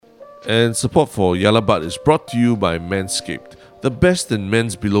And support for Yalla Butt is brought to you by Manscaped, the best in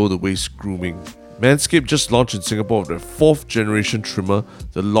men's below-the-waist grooming. Manscaped just launched in Singapore with their 4th generation trimmer,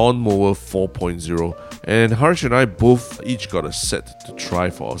 the Lawnmower 4.0. And Harish and I both each got a set to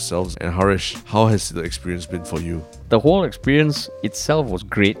try for ourselves. And Harish, how has the experience been for you? The whole experience itself was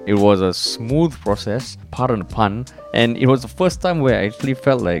great. It was a smooth process, pardon the pun. And it was the first time where I actually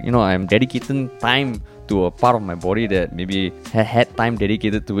felt like, I'm dedicating time to a part of my body that maybe had time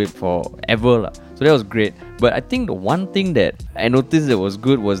dedicated to it forever. So that was great. But I think the one thing that I noticed that was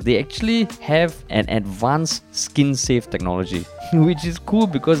good was they actually have an advanced skin safe technology, which is cool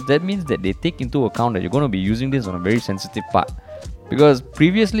because that means that they take into account that you're going to be using this on a very sensitive part. Because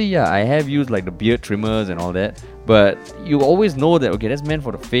previously, I have used like the beard trimmers and all that, but you always know that, okay, that's meant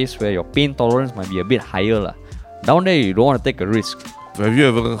for the face where your pain tolerance might be a bit higher. Down there, you don't want to take a risk. Have you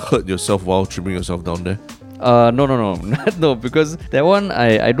ever hurt yourself while trimming yourself down there? No. No, because that one,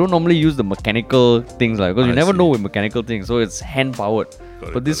 I don't normally use the mechanical things, because you never know with mechanical things, so it's hand-powered.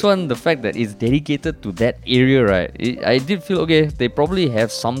 But this one, the fact that it's dedicated to that area, right, I did feel, okay, they probably have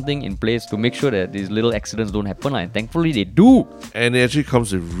something in place to make sure that these little accidents don't happen, and thankfully they do. And it actually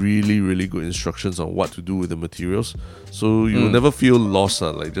comes with really, really good instructions on what to do with the materials. So you will never feel lost,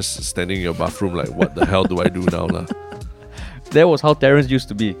 like just standing in your bathroom like, what the hell do I do now? That was how Terrence used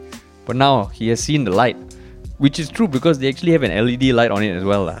to be. But now he has seen the light. Which is true because they actually have an LED light on it as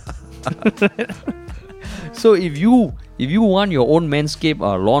well. So if you want your own Manscaped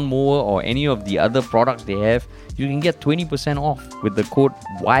lawnmower or any of the other products they have, you can get 20% off with the code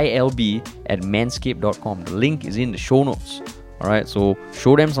YLB at manscaped.com. The link is in the show notes. Alright, so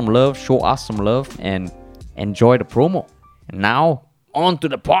show them some love, show us some love, and enjoy the promo. And now, on to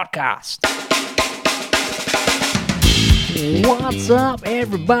the podcast. What's up,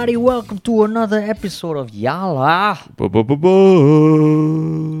 everybody? Welcome to another episode of Yalla,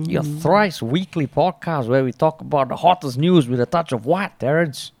 your thrice weekly podcast where we talk about the hottest news with a touch of what,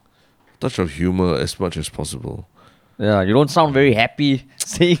 Terrence? Touch of humor as much as possible. Yeah, you don't sound very happy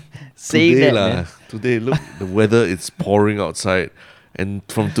saying that, man. Today, look, the weather is pouring outside, and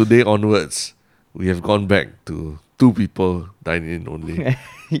from today onwards, we have gone back to 2 people dining in only.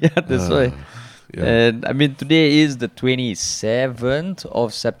 Yeah, that's why. Yeah. And today is the 27th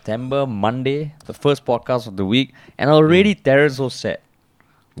of September, Monday, the first podcast of the week, and already Terrence was set.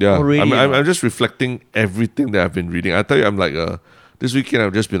 Yeah, already, I'm just reflecting everything that I've been reading. I tell you, I'm like, this weekend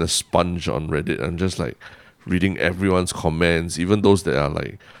I've just been a sponge on Reddit. I'm just like reading everyone's comments, even those that are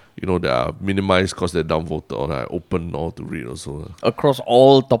like, that are minimized because they're downvoted, or I open all to read also. Across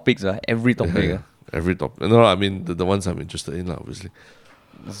all topics, every topic. Yeah, every topic. No, the ones I'm interested in, obviously.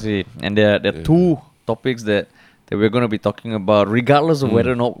 See, and there are 2 topics that we're going to be talking about, regardless of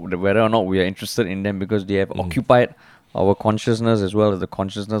whether or not we are interested in them, because they have occupied our consciousness as well as the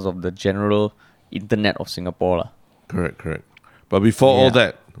consciousness of the general internet of Singapore. Correct. But before all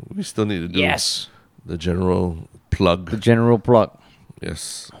that, we still need to do the general plug. The general plug.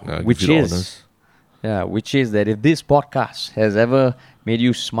 Yes. Which is that if this podcast has ever made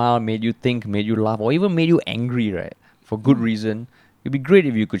you smile, made you think, made you laugh, or even made you angry, right, for good reason, it'd be great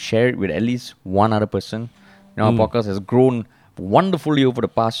if you could share it with at least one other person. Our podcast has grown wonderfully over the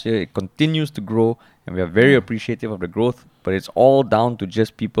past year. It continues to grow, and we are very appreciative of the growth. But it's all down to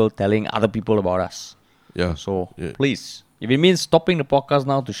just people telling other people about us. Yeah. So please, if it means stopping the podcast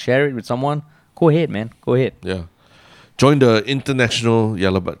now to share it with someone, go ahead, man. Go ahead. Yeah. Join the international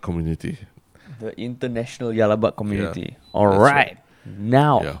Yalla Butt community. The international Yalla Butt community. Yeah, all right.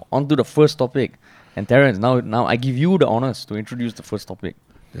 Now, on to the first topic. And Terrence, now I give you the honors to introduce the first topic.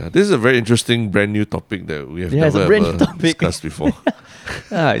 Yeah, this is a very interesting brand new topic that we have never ever discussed before.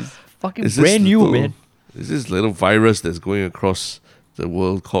 It's fucking brand new, man. Is this little virus that's going across the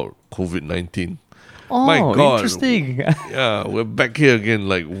world called COVID-19? Oh, my God. Interesting. Yeah, we're back here again.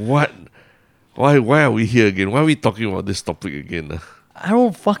 Like, what? Why are we here again? Why are we talking about this topic again? I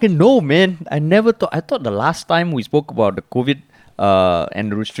don't fucking know, man. I thought the last time we spoke about the COVID and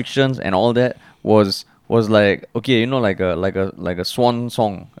the restrictions and all that was like, okay, like a swan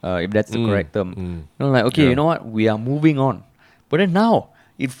song, if that's the correct term. You know what, we are moving on. But then now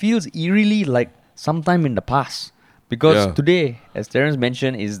it feels eerily like sometime in the past, because today, as Terrence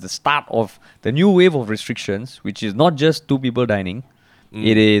mentioned, is the start of the new wave of restrictions, which is not just 2 people dining.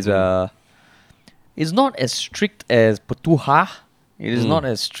 It is it's not as strict as Petuha. It is not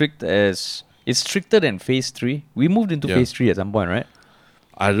as strict as... It's stricter than Phase 3. We moved into Phase 3 at some point, right?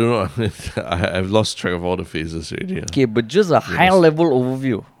 I don't know. I've lost track of all the phases already. Yeah. Okay, but just a high-level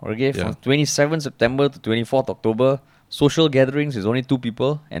overview. Okay, from 27 September to 24th October, social gatherings is only 2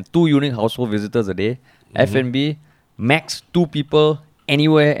 people and 2 unique household visitors a day. F&B, max 2 people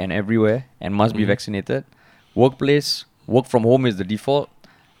anywhere and everywhere and must be vaccinated. Workplace, work from home is the default.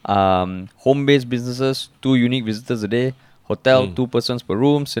 Home-based businesses, 2 unique visitors a day. Hotel, 2 persons per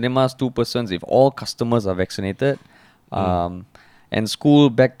room. Cinemas, 2 persons if all customers are vaccinated. And school,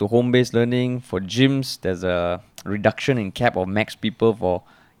 back to home-based learning. For gyms, there's a reduction in cap of max people for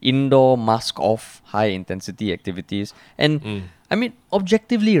indoor, mask-off, high-intensity activities. And, I mean,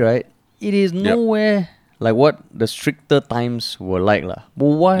 objectively, right, it is nowhere like what the stricter times were like. But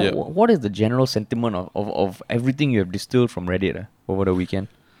what is the general sentiment of everything you have distilled from Reddit over the weekend?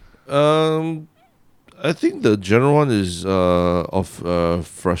 I think the general one is of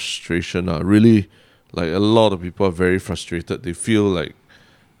frustration. Really, like a lot of people are very frustrated. They feel like,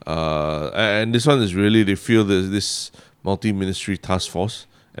 and this one is really, they feel that this multi-ministry task force,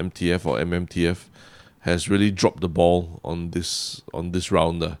 MTF or MMTF, has really dropped the ball on this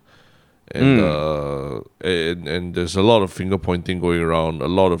round. And there's a lot of finger pointing going around. A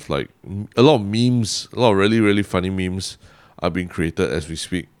lot of memes, a lot of really, really funny memes are being created as we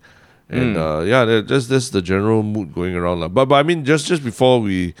speak. And that's the general mood going around. But I mean, just before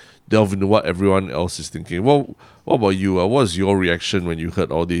we delve into what everyone else is thinking, what about you? What was your reaction when you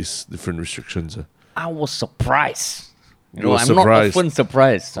heard all these different restrictions? I was surprised. You were I'm surprised. not often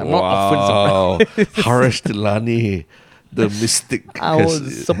surprised. Wow. Harish Tilani, the mystic. I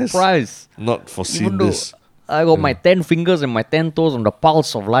was surprised. Not foreseen Even though this. I got my 10 fingers and my 10 toes on the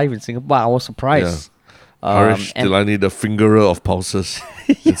pulse of life in Singapore, I was surprised. Harish Tilani, the fingerer of pulses.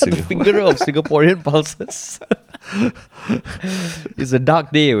 The fingerer of Singaporean pulses. It's a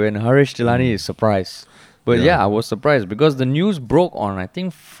dark day when Harish Tilani is surprised. But I was surprised because the news broke on, I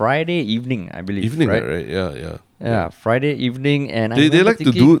think, Friday evening, I believe. Evening, right? Yeah, Friday evening. And they like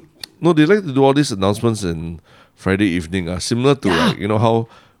to do all these announcements in Friday evening. Similar to how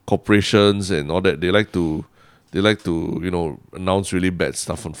corporations and all that, they like to announce really bad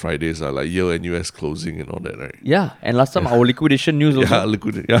stuff on Fridays, like Yale and US closing and all that, right? Yeah, and last time our liquidation news also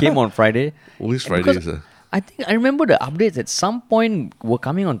came on Friday. Always Fridays. I remember the updates at some point were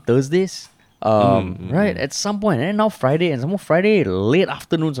coming on Thursdays. Right, at some point, and then now Friday, and some more Friday late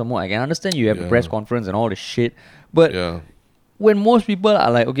afternoon, some more. I can understand you have a press conference and all this shit, but when most people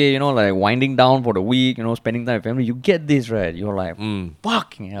are like, okay, like winding down for the week, spending time with family, you get this, right? You're like,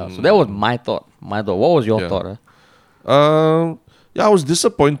 fucking hell. So that was my thought. What was your thought? I was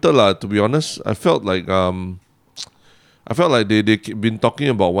disappointed, to be honest. I felt like they've been talking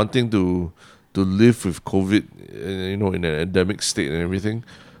about wanting to live with COVID, in an endemic state and everything.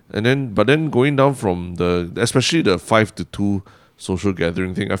 But then going down from especially the 5 to 2 social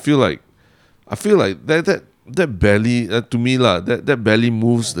gathering thing, I feel like that barely, to me that barely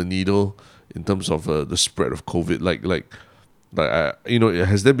moves the needle in terms of the spread of COVID.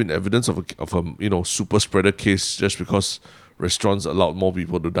 Has there been evidence of a super spreader case just because restaurants allowed more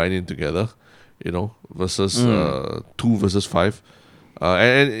people to dine in together, versus 2 versus 5,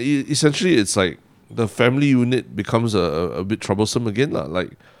 and essentially it's like the family unit becomes a bit troublesome again,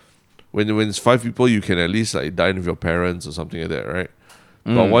 like. When it's 5 people, you can at least dine with your parents or something like that, right?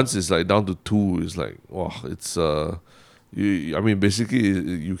 But once it's down to 2, it's like, wow, it's basically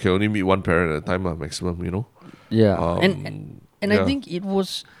you can only meet one parent at a time, maximum, Yeah, and I think it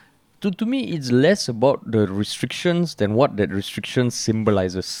was to me it's less about the restrictions than what that restriction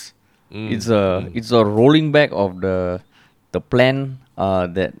symbolizes. It's a rolling back of the plan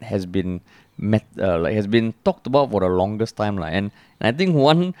that has been has been talked about for the longest time, and I think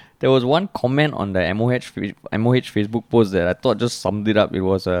there was one comment on the MOH Facebook post that I thought just summed it up. It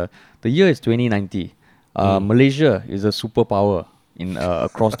was the year is 2090. Malaysia is a superpower in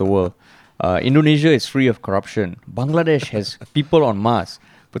across the world. Indonesia is free of corruption. Bangladesh has people on Mars,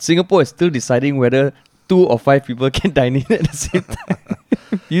 but Singapore is still deciding whether 2 or 5 people can dine in at the same time.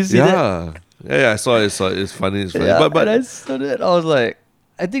 You see that? Yeah, I saw it. It's funny. Yeah, but I saw that, I was like,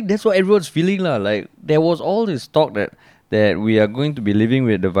 I think that's what everyone's feeling, Like, there was all this talk that we are going to be living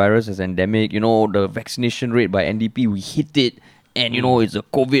with the virus as endemic. The vaccination rate by NDP, we hit it, and it's a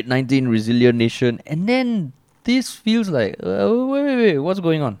COVID-19 resilient nation. And then this feels like, wait, what's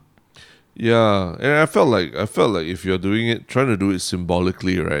going on? Yeah, and I felt like if you're trying to do it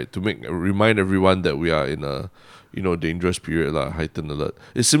symbolically, right, to remind everyone that we are in a dangerous period, heightened alert.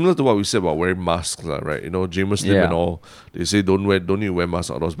 It's similar to what we said about wearing masks, right? James Lim and all, they say don't need to wear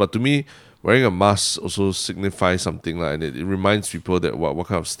masks outdoors. But to me, wearing a mask also signifies something, and it reminds people that what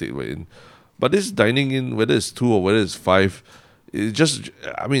kind of state we're in. But this dining in, whether it's 2 or whether it's 5, it just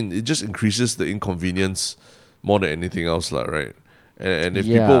increases the inconvenience more than anything else, right? And if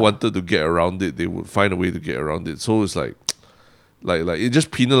people wanted to get around it, they would find a way to get around it. So it's like, Like it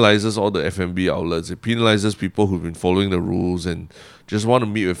just penalizes all the F&B outlets. It penalizes people who've been following the rules and just want to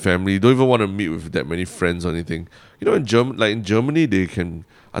meet with family. Don't even want to meet with that many friends or anything. You know, in Germany, they can.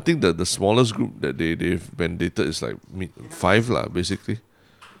 I think that the smallest group that they've mandated is like five lah, basically.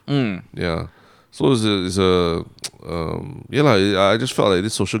 Yeah. So yeah lah. I just felt like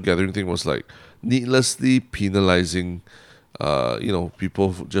this social gathering thing was like needlessly penalizing,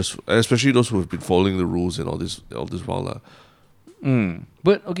 people just, especially those who have been following the rules and all this while lah.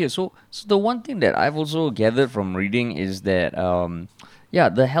 But okay, so the one thing that I've also gathered from reading is that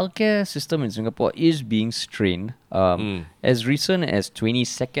the healthcare system in Singapore is being strained. As recent as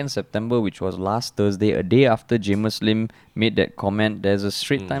 22nd September, which was last Thursday, a day after Jamus Lim made that comment, there's a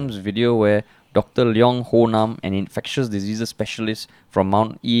Straits Times video where Dr. Leong Ho Nam, an infectious diseases specialist from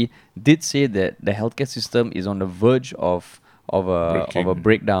Mount E, did say that the healthcare system is on the verge of a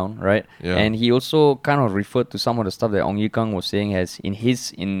breakdown, right? Yeah. And he also kind of referred to some of the stuff that Ong Ye Kung was saying as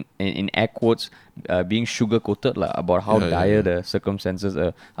in air quotes being sugar coated about how dire the circumstances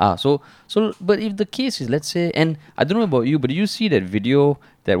are. So but if the case is, let's say, and I don't know about you, but do you see that video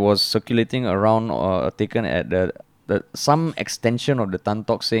that was circulating around taken at the some extension of the Tan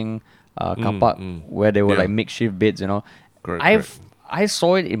Tock Seng car park where there were like makeshift beds, Correct. I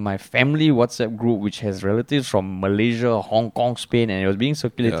saw it in my family WhatsApp group, which has relatives from Malaysia, Hong Kong, Spain, and it was being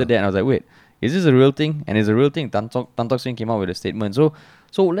circulated there. And I was like, wait, is this a real thing? And it's a real thing. Tan Tock Seng came out with a statement. So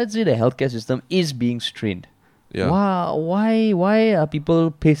let's say the healthcare system is being strained. Yeah. Why are people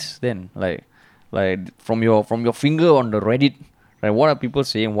pissed then? Like from your finger on the Reddit, right? What are people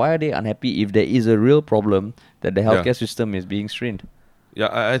saying? Why are they unhappy if there is a real problem that the healthcare system is being strained? Yeah,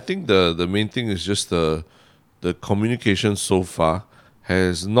 I think the main thing is just the communication so far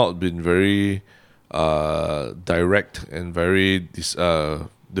has not been very direct and very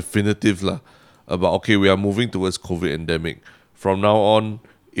definitive lah, about, okay, we are moving towards COVID endemic. From now on,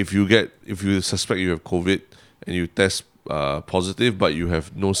 if you suspect you have COVID and you test positive but you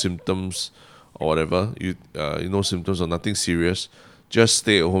have no symptoms or whatever, no symptoms or nothing serious, just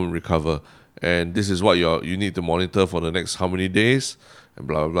stay at home and recover. And this is what you need to monitor for the next how many days, and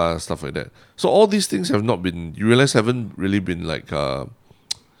blah, blah, blah, stuff like that. So all these things haven't really been like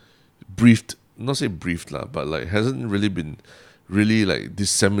briefed, not say briefed lah, but like hasn't really been really like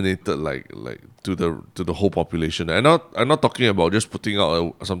disseminated like to the whole population. And I'm not talking about just putting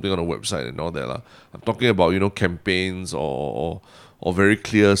out something on a website and all that lah. I'm talking about campaigns or very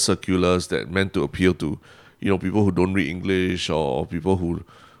clear circulars that meant to appeal to people who don't read English, or people who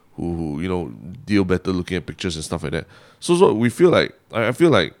deal better looking at pictures and stuff like that. So we feel like I feel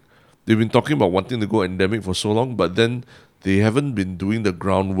like they've been talking about wanting to go endemic for so long, but then they haven't been doing the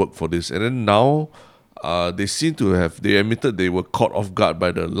groundwork for this. And then now they admitted they were caught off guard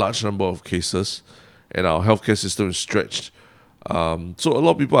by the large number of cases, and our healthcare system is stretched. So a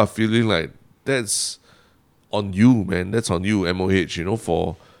lot of people are feeling like that's on you, man. That's on you, MOH,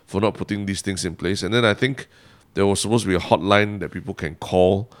 for not putting these things in place. And then I think there was supposed to be a hotline that people can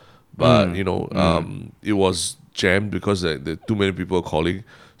call, but it was jammed because there too many people calling,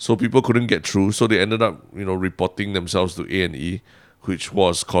 so people couldn't get through. So they ended up reporting themselves to A&E, which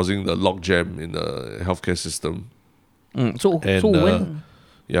was causing the logjam in the healthcare system. So when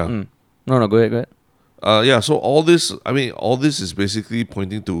no, go ahead. So all this is basically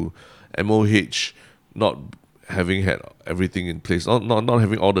pointing to MOH not having had everything in place, not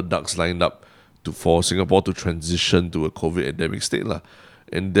having all the ducks lined up for Singapore to transition to a COVID endemic state lah.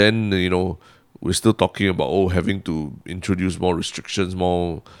 And then we're still talking about having to introduce more restrictions,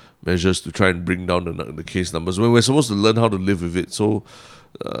 more measures to try and bring down the case numbers when we're supposed to learn how to live with it. So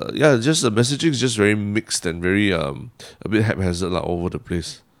just the messaging is just very mixed and very a bit haphazard all over the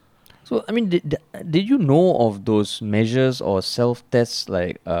place. So I mean, did you know of those measures or self-tests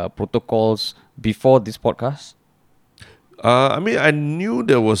protocols before this podcast? I knew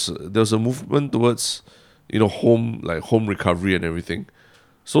there was a movement towards home recovery and everything.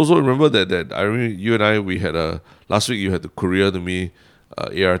 So also remember that I remember you and I, we had last week you had to courier to me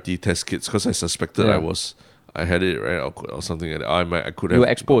ART test kits because I suspected I had it, right, or something like that. I could have. You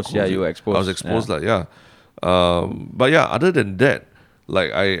were exposed, you were exposed. I was exposed, but other than that,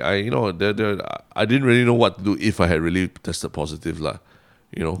 I didn't really know what to do if I had really tested positive, there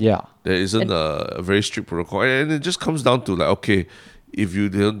isn't a very strict protocol, and it just comes down to okay, if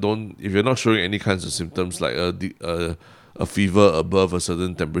you're not showing any kinds of symptoms like a fever above a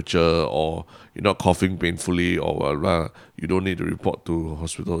certain temperature, or you're not coughing painfully, or you don't need to report to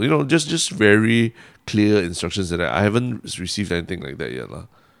hospital. Just very clear instructions that I haven't received anything like that yet.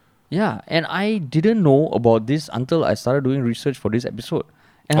 Yeah, and I didn't know about this until I started doing research for this episode.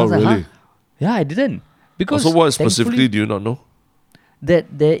 And I was really? like, huh? Yeah, I didn't. Because so what specifically do you not know? that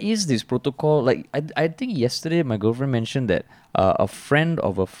there is this protocol. Like I think yesterday my girlfriend mentioned that a friend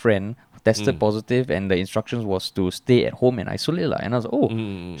of a friend tested positive, and the instructions was to stay at home and isolate lah. And I was like,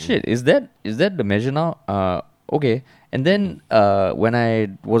 oh shit, is that the measure now? Okay. And then when I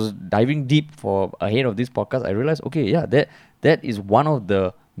was diving deep for ahead of this podcast, I realized, okay, yeah, that is one of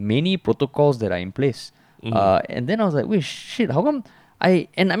the many protocols that are in place. And then I was like, wait, shit, how come I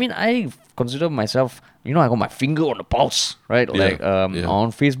consider myself, I got my finger on the pulse, right?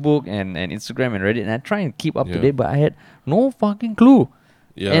 On Facebook and Instagram and Reddit, and I try and keep up to date, but I had no fucking clue.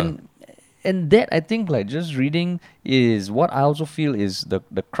 Yeah. And that, I think, like, just reading is what I also feel is the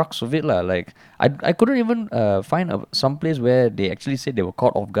crux of it lah. Like I couldn't even find some place where they actually said they were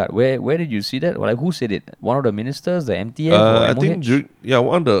caught off guard. Where did you see that? Or like, who said it? One of the ministers, the MTF, or I MOH? think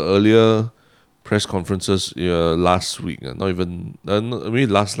one of the earlier press conferences last week, not even maybe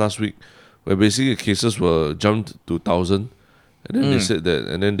last week, where basically cases were jumped to 1,000, and then they said that,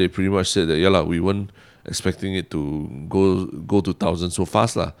 and then they pretty much said that we weren't expecting it to go to 1,000 so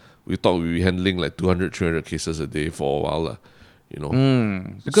fast lah. We thought we'd be handling like 200, 300 cases a day for a while lah,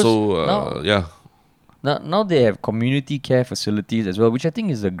 Because so now they have community care facilities as well, which I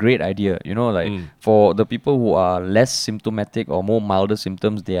think is a great idea. For the people who are less symptomatic or more milder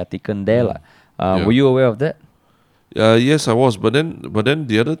symptoms, they are taken there lah. Were you aware of that? Yes, I was. But then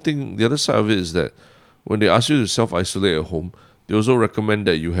the other side of it is that when they ask you to self-isolate at home, they also recommend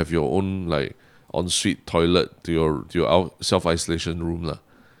that you have your own like ensuite toilet to your self-isolation room lah.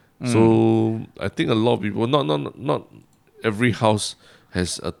 So I think a lot of people, not every house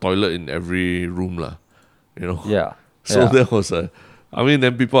has a toilet in every room lah. Yeah. So that was then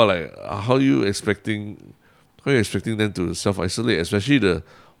people are like, how are you expecting them to self-isolate, especially the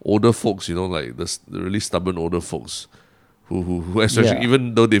older folks, like the really stubborn older folks who especially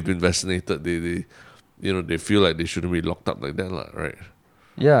even though they've been vaccinated, they feel like they shouldn't be locked up like that lah, right?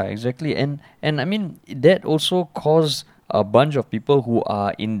 Yeah, exactly. And I mean, that also caused a bunch of people who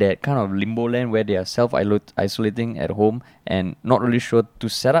are in that kind of limbo land where they are self-isolating at home and not really sure, to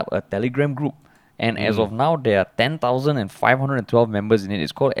set up a Telegram group. And as of now, there are 10,512 members in it.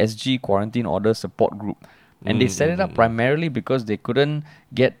 It's called SG Quarantine Order Support Group. And they set it up primarily because they couldn't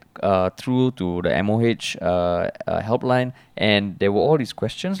get through to the MOH helpline. And there were all these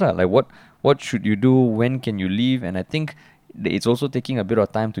questions, like what should you do? When can you leave? And I think it's also taking a bit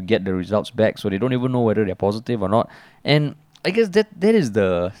of time to get the results back, so they don't even know whether they're positive or not. And I guess that is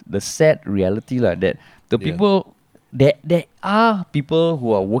the sad reality that the people, there are people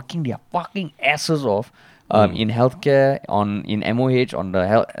who are working their fucking asses off in healthcare, in MOH, on the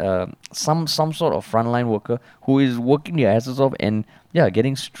health, some sort of frontline worker who is working their asses off and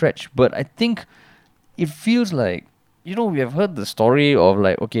getting stretched. But I think it feels like, we have heard the story of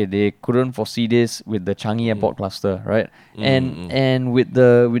like, okay, they couldn't foresee this with the Changi Airport cluster, right? And with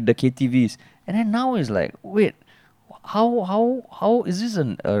the KTVs, and then now it's like, wait, how is this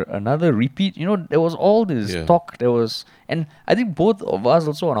another repeat? There was all this talk. And I think both of us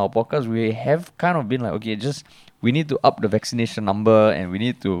also on our podcast, we have kind of been like, okay, we need to up the vaccination number, and we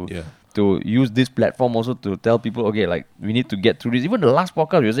need to use this platform also to tell people, okay, like, we need to get through this. Even the last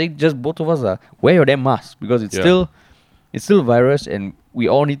podcast, we were saying just both of us wear your damn mask, because it's still virus, and we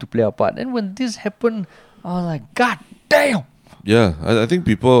all need to play our part. And when this happened, I was like, God damn! Yeah, I think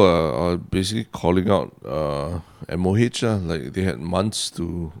people are basically calling out MOH. Like, they had months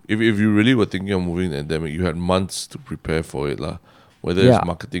to... If you really were thinking of moving the endemic, you had months to prepare for it. Whether it's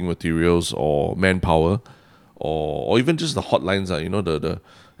marketing materials or manpower, or even just the hotlines.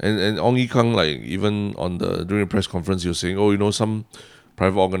 And Ong Yi Kang, like, even during the press conference, he was saying, some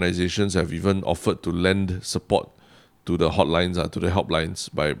private organizations have even offered to lend support to the hotlines, to the helplines,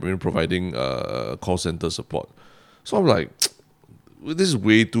 by providing call center support. So I'm like, this is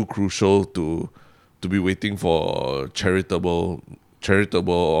way too crucial to be waiting for charitable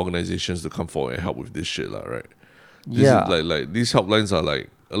organizations to come forward and help with this shit, right? This is like these helplines are like,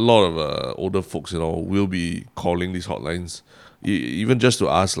 a lot of older folks, will be calling these hotlines, even just to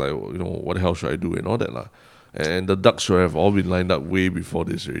ask, like, what the hell should I do and all that, and the ducks should have all been lined up way before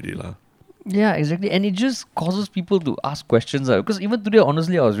this already, Yeah, exactly. And it just causes people to ask questions. Because even today,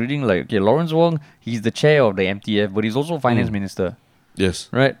 honestly, I was reading, like, okay, Lawrence Wong, he's the chair of the MTF, but he's also finance minister. Yes.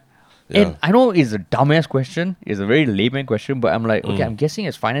 Right? Yeah. And I know it's a dumbass question. It's a very layman question, but I'm like, okay, I'm guessing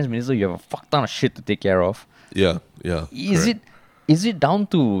as finance minister, you have a fuck ton of shit to take care of. Yeah. Is it down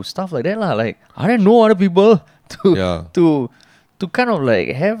to stuff like that, Like, are there no other people to kind of like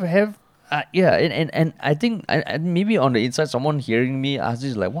have and I think maybe on the inside, someone hearing me ask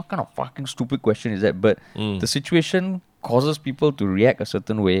this, like, what kind of fucking stupid question is that? But the situation causes people to react a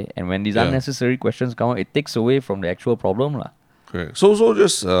certain way, and when these unnecessary questions come out, it takes away from the actual problem, Correct. So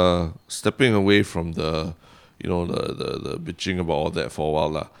just stepping away from the, the bitching about all that for a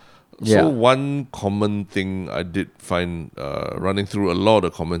while lah. So Yeah. one common thing I did find running through a lot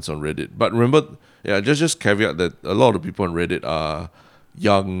of the comments on Reddit, but remember, just caveat that a lot of the people on Reddit are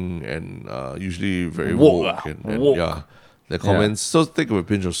young and usually very woke, and woke. yeah, their comments. So take it with a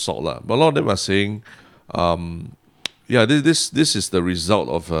pinch of salt lah. But a lot of them are saying, this is the result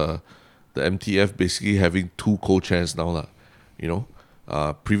of the MTF basically having two co-chairs now lah.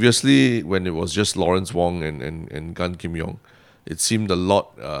 Previously when it was just Lawrence Wong and Gan Kim Yong, it seemed a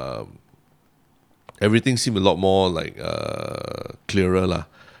lot. Everything seemed a lot more like clearer lah,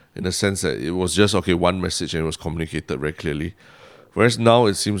 in the sense that it was just one message and it was communicated very clearly. Whereas now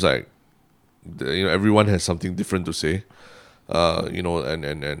it seems like everyone has something different to say. And MOH and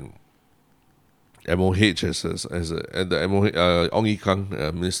the MOH Ong Yi Kang,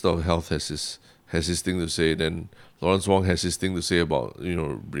 Minister of Health, has his thing to say. Then Lawrence Wong has his thing to say about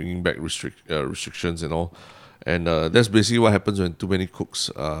bringing back restrictions and all. And that's basically what happens when too many cooks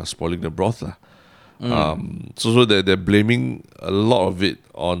are spoiling the broth lah. So they're blaming a lot of it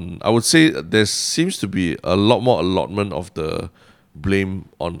on. I would say there seems to be a lot more allotment of the blame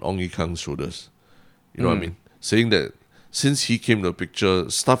on Ong Yi Kang's shoulders. You know what I mean? Saying that since he came to the picture,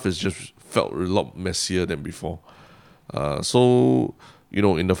 stuff has just felt a lot messier than before. So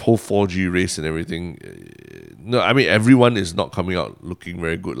in the whole 4G race and everything, no, I mean everyone is not coming out looking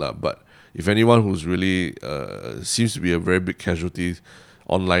very good lah. But if anyone who's really seems to be a very big casualty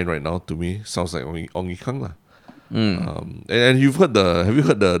online right now, to me, sounds like Ong Yi Kang lah. And have you heard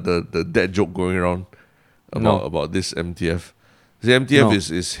the dad joke going around about this MTF? The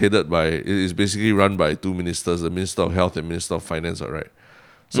MTF is headed by, is basically run by two ministers, the Minister of Health and Minister of Finance, right?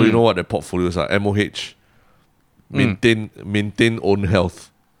 So you know what their portfolios are? MOH, maintain own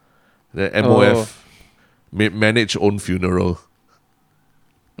health. Then MOF, manage own funeral.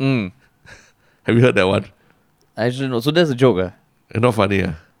 Have you heard that one? I actually know. So that's a joke. Not funny.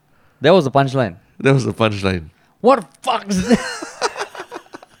 That was the punchline. That was the punchline. What the fuck is that?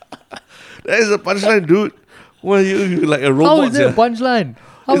 That is a punchline, dude. What are you like a robot? How is that a punchline?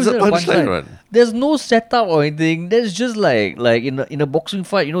 How It's is a that a punchline, punchline? man. There's no setup or anything. That's just like in a boxing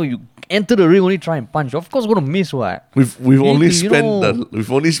fight, you enter the ring, only try and punch. Of course, gonna miss what. We've only need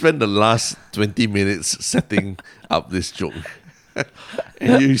to, spent the last 20 minutes setting up this joke,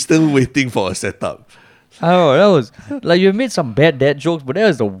 and you're still waiting for a setup. Oh, that was like you made some bad dad jokes, but that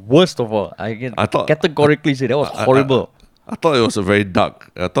was the worst of all. I thought categorically say that was horrible. I thought it was a very dark.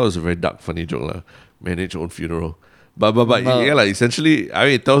 Funny joke lah. Manage own funeral, but essentially, I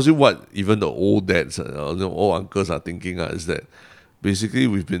mean, it tells you what even the old dads, old uncles are thinking. Is that basically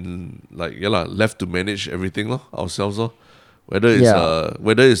we've been left to manage everything ourselves whether it's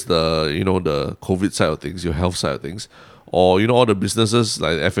the COVID side of things, your health side of things, or all the businesses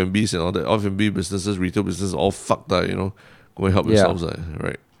like F&Bs and all the F&B businesses, retail businesses, all fucked up. Go and help yourselves,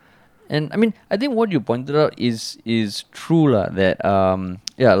 right? And I mean, I think what you pointed out is true lah. That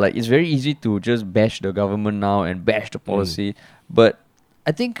it's very easy to just bash the government now and bash the policy, but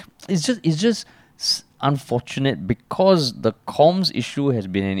I think it's just unfortunate because the comms issue has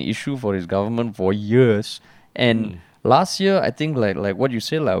been an issue for his government for years. And last year, I think like what you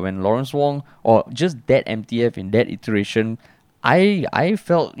said, like when Lawrence Wong or just that MTF in that iteration, I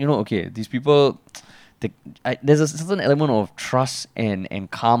felt these people. There's a certain element of trust and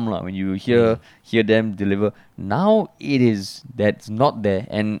calm when you hear them deliver. Now that's not there,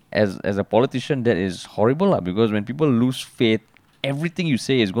 and as a politician, that is horrible because when people lose faith, everything you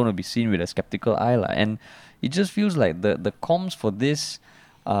say is going to be seen with a skeptical eye and it just feels like the comms for this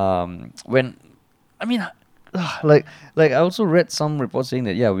like I also read some reports saying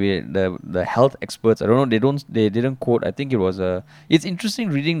that the health experts, I don't know, they didn't quote. I think it was it's interesting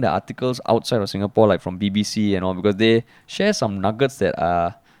reading the articles outside of Singapore, like from BBC and all, because they share some nuggets that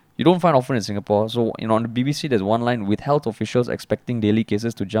you don't find often in Singapore. So on the BBC there's one line, with health officials expecting daily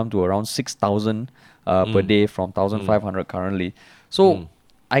cases to jump to around 6,000 per day from 1,500 currently. So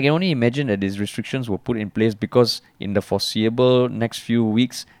I can only imagine that these restrictions were put in place because in the foreseeable next few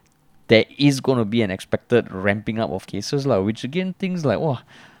weeks there is going to be an expected ramping up of cases, which again, things like,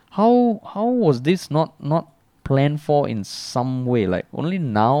 how was this not planned for in some way? Like, only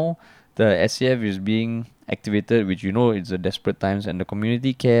now the SAF is being activated, which it's a desperate times, and the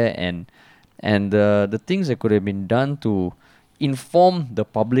community care and the things that could have been done to inform the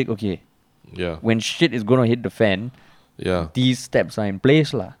public, when shit is going to hit the fan, these steps are in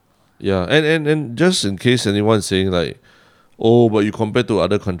place. Yeah, and just in case anyone's saying like, oh, but you compare to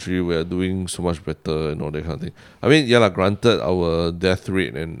other countries, we are doing so much better and all that kind of thing. I mean, granted, our death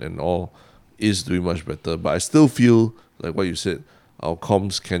rate and all is doing much better, but I still feel like what you said, our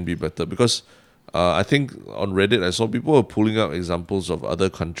comms can be better. Because I think on Reddit, I saw people were pulling out examples of other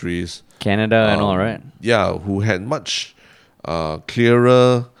countries, Canada and all, right? yeah, who had much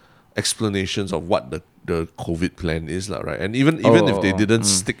clearer explanations of what the COVID plan is, right? And even if they didn't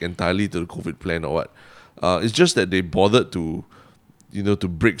stick entirely to the COVID plan or what, it's just that they bothered to, to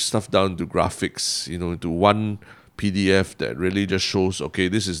break stuff down to graphics, into one PDF that really just shows, okay,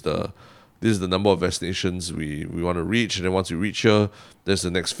 this is the number of vaccinations we want to reach, and then once we reach here, there's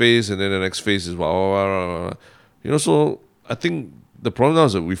the next phase, and then the next phase is blah, blah, blah, blah, blah. So I think the problem now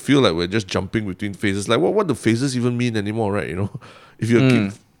is that we feel like we're just jumping between phases. Like, what do phases even mean anymore, right? If you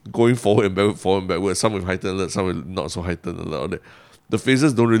keep going forward and backward, some with heightened alert, some with not so heightened alert, the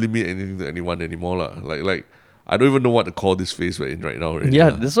phases don't really mean anything to anyone anymore, lah. Like I don't even know what to call this phase we're in right now. Already,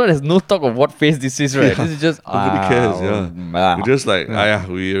 yeah, that's why there's no talk of what phase this is, right? This is just nobody cares. Yeah, we're just like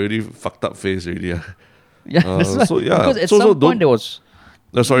we already fucked up phase already. Yeah, that's why. So yeah, Because at some point there was.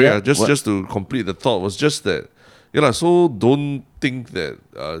 No, sorry. Just to complete the thought was just that. Yeah, so don't think that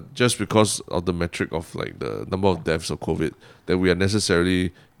just because of the metric of like the number of deaths of COVID that we are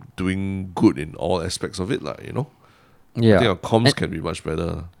necessarily doing good in all aspects of it, Yeah, I think our comms can be much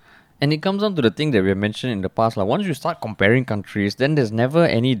better. And it comes down to the thing that we have mentioned in the past. Once you start comparing countries, then there's never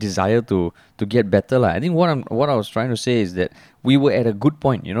any desire to get better. I think what I was trying to say is that we were at a good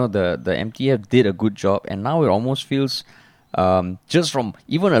point. The MTF did a good job, and now it almost feels, just from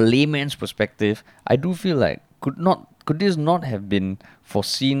even a layman's perspective, I do feel like could this not have been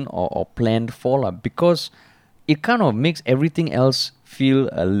foreseen or planned for? Because it kind of makes everything else feel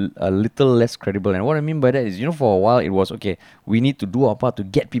a little less credible. And what I mean by that is, for a while it was, okay, we need to do our part to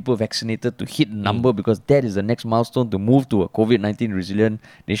get people vaccinated, to hit the number, because that is the next milestone to move to a COVID-19 resilient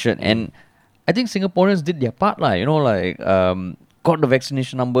nation. And I think Singaporeans did their part, got the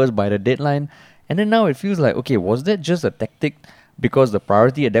vaccination numbers by the deadline. And then now it feels like, okay, was that just a tactic because the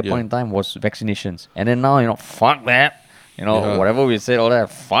priority at that point in time was vaccinations? And then now, fuck that. Whatever we said, all that,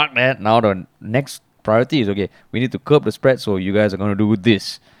 fuck that. Now the next priority is, okay, we need to curb the spread, so you guys are going to do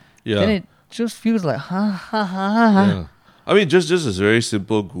this. Yeah. Then it just feels like, ha. I mean, just a very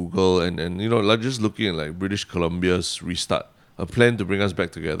simple Google and just looking at like British Columbia's restart, a plan to bring us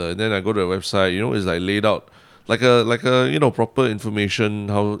back together. And then I go to the website, it's like laid out like a proper information,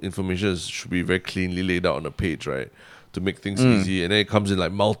 how information should be very cleanly laid out on a page, right? To make things easy. And then it comes in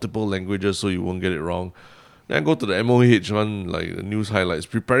like multiple languages so you won't get it wrong. Then I go to the MOH one, like the news highlights,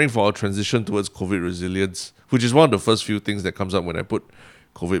 preparing for our transition towards COVID resilience, which is one of the first few things that comes up when I put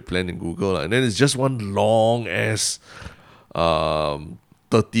COVID plan in Google. And then it's just one long ass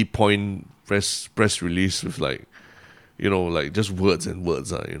 30-point press release with like just words and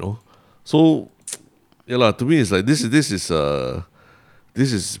words, So to me it's like this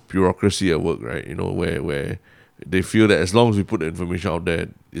is bureaucracy at work, right? Where they feel that as long as we put the information out there,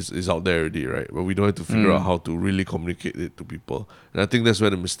 it's out there already, right? But we don't have to figure out how to really communicate it to people. And I think that's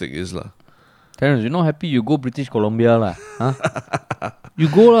where the mistake is, lah. Terence, you're not happy you go British Columbia, lah? Huh? You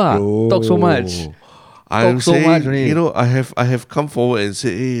go, lah. Talk so much. I'm saying, I have come forward and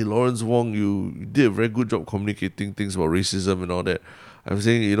said, hey, Lawrence Wong, you did a very good job communicating things about racism and all that. I'm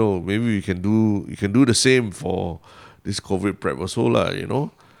saying, maybe you can do the same for this COVID prep also, lah,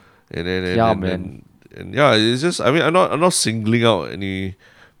 And yeah, it's just, I mean, I'm not singling out any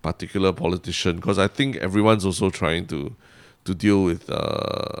particular politician, because I think everyone's also trying to deal with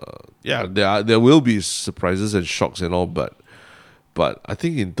there will be surprises and shocks and all, but I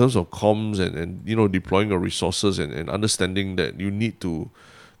think in terms of comms and deploying your resources and understanding that you need to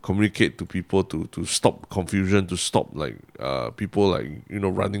communicate to people to stop confusion, to stop people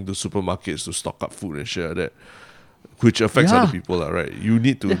running to supermarkets to stock up food and shit like that, which affects other people, right? You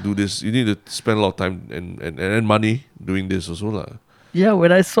need to do this. You need to spend a lot of time and money doing this also, Yeah,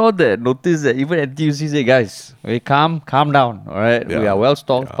 when I saw that, notice that even NTUC said, guys, calm down, all right? Yeah. We are well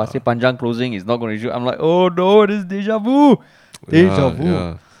stocked. Pasir Panjang closing is not going to issue. I'm like, oh no, this is deja vu.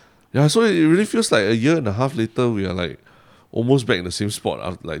 Yeah, so it really feels like a year and a half later, we are like almost back in the same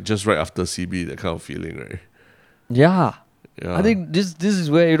spot, like just right after CB, that kind of feeling, right? Yeah. I think this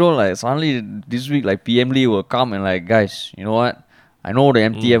is where, suddenly this week, PM Lee will come and guys, you know what? I know the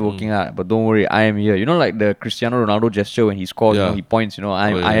MTF working hard, but don't worry, I am here. Like the Cristiano Ronaldo gesture when he scores, he points,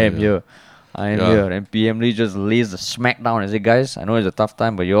 I am here. I am here. And PM Lee just lays the smack down and say, guys, I know it's a tough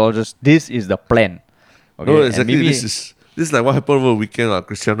time, but you all this is the plan. Okay? No, exactly. This is like what happened over the weekend.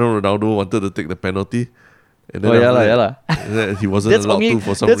 Cristiano Ronaldo wanted to take the penalty. And then he wasn't allowed to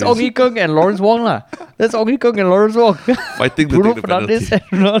for some reason. That's Ong Yi Keng and Lawrence Wong, lah. That's Ong Yi Keng and Lawrence Wong. Fighting to take the penalty. And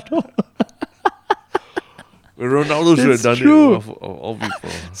Ronaldo. Ronaldo should have done it of all people.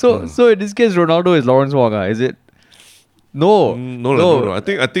 So in this case, Ronaldo is Lawrence Wong, is it? No, No. I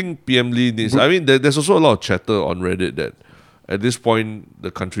think PM Lee needs. I mean, there's also a lot of chatter on Reddit that at this point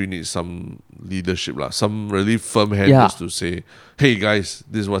the country needs some leadership, lah. Some really firm hand Yeah. just to say, "Hey guys,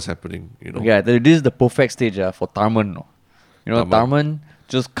 this is what's happening." You know. Yeah, this is the perfect stage for Tharman. No? You know, Tharman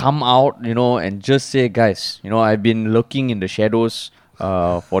just come out, and just say, guys, I've been lurking in the shadows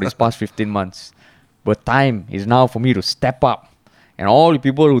for these past 15 months. But time is now for me to step up. And all the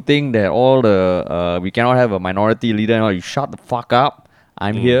people who think that we cannot have a minority leader, you shut the fuck up.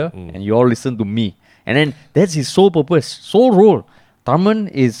 I'm here, and you all listen to me. And then that's his sole purpose, sole role. Tharman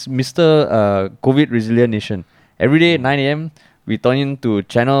is Mr. COVID Resilient Nation. Every day at 9 a.m., we turn into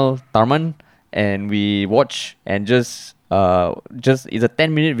channel Tharman, and we watch and just it's a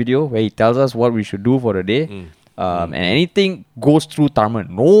 10-minute video where he tells us what we should do for the day. And anything goes through Tharman,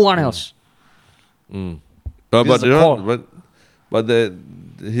 no one else. But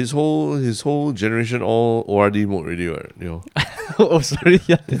his whole generation all ORD mode already, right? You know. Oh, sorry,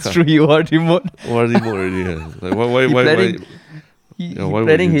 yeah, that's true. You are remote. ORD mode already. Yeah. Like why Why would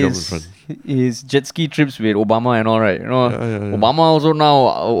planning you jump in front? his jet ski trips with Obama and all, right? Yeah. Obama also now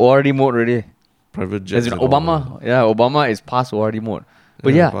ORD mode already. Private jets. As in and all, Obama, Obama is past ORD mode.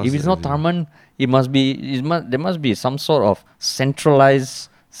 But if it's not Tharman, it must be. There must be some sort of centralized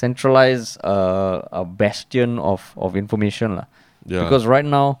bastion of information, lah. Yeah. Because right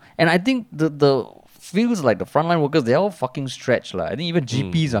now, and I think the feels like the frontline workers, they're all fucking stretched, lah. I think even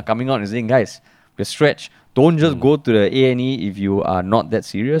GPs are coming out and saying, guys, we're stretched. Don't just go to the A&E if you are not that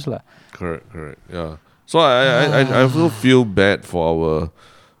serious, lah. Correct. Yeah. So I also feel bad for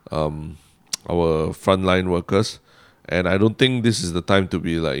our frontline workers, and I don't think this is the time to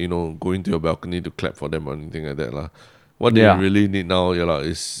be like, going to your balcony to clap for them or anything like that, lah. What they really need now,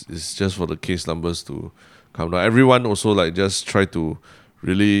 is just for the case numbers to come down. Everyone also like just try to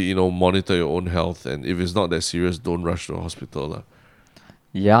really, monitor your own health, and if it's not that serious, don't rush to the hospital, lah.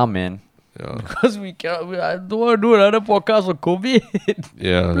 Yeah, man. Yeah. Because I don't want to do another podcast on COVID.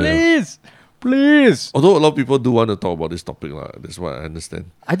 Yeah. Please. Although a lot of people do want to talk about this topic, lah. That's what I understand.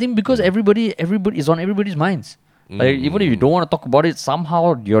 I think because everybody is on everybody's minds. Like even if you don't want to talk about it,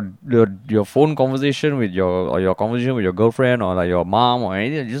 somehow your phone conversation with your conversation with your girlfriend or like your mom or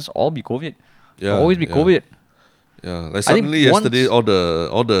anything, just all be COVID. Yeah. Always be COVID. Yeah. Like suddenly yesterday, all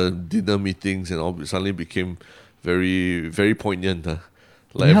the dinner meetings and all suddenly became very, very poignant.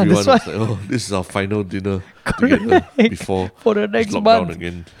 Like everyone was like, "Oh, this is our final dinner together before for the next lockdown month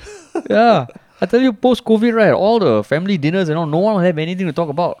again." Yeah, I tell you, post-COVID, right? All the family dinners and all, no one will have anything to talk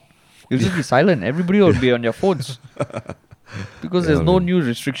about. You'll just be silent. Everybody will be on their phones because there's no new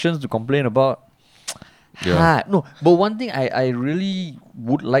restrictions to complain about. Yeah. No, but one thing I really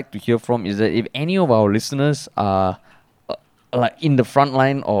would like to hear from is that if any of our listeners are like in the front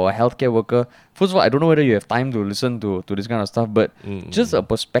line or a healthcare worker, first of all, I don't know whether you have time to listen to this kind of stuff, but just a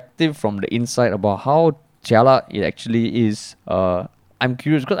perspective from the inside about how jialat it actually is. I'm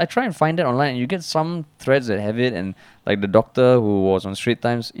curious because I try and find it online, and you get some threads that have it, and like the doctor who was on Straight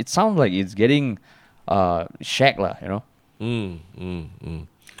Times, it sounds like it's getting shagged, lah.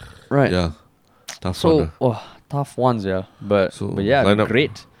 Right. Yeah. Tough one. Tough ones, yeah. But yeah,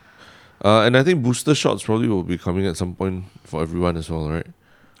 great. And I think booster shots probably will be coming at some point for everyone as well, right?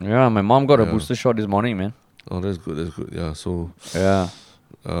 Yeah, my mom got a booster shot this morning, man. Oh, that's good. Yeah, so yeah,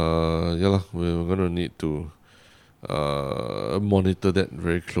 we're gonna need to monitor that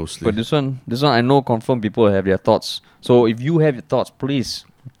very closely. But this one I know confirm people have their thoughts. So if you have your thoughts, please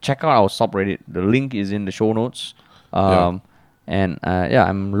check out our subreddit. The link is in the show notes. And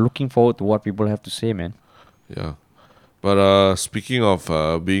I'm looking forward to what people have to say, man. Yeah. But speaking of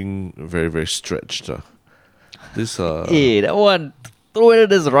being very, very stretched, this hey, that one, don't know whether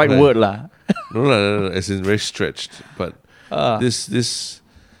that's the right word, lah. No, as in very stretched. But this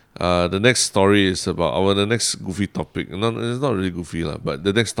the next story is about the next goofy topic. No, it's not really goofy, lah. But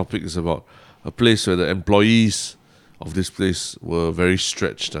the next topic is about a place where the employees of this place were very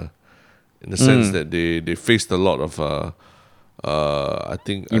stretched, in the sense that they faced a lot of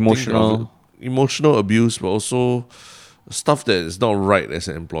emotional abuse, but also stuff that is not right as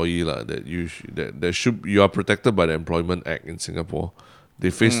an employee, lah. That you are protected by the Employment Act in Singapore. They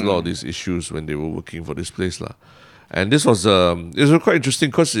faced a lot of these issues when they were working for this place, lah. And this was it was quite interesting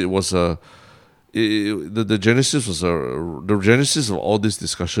because it was the genesis of all this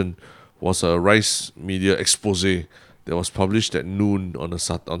discussion was a Rice Media expose that was published at noon on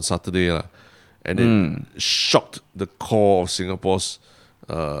Saturday, lah. And it shocked the core of Singapore's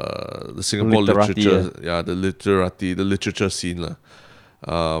the Singapore literature, the literature scene, lah.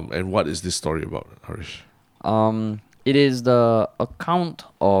 And what is this story about, Harish? It is the account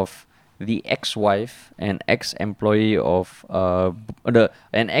of the ex-wife and ex-employee of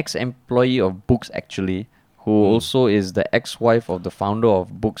an ex-employee of BooksActually, who also is the ex-wife of the founder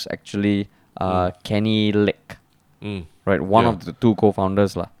of BooksActually, Kenny Lake, right? One of the two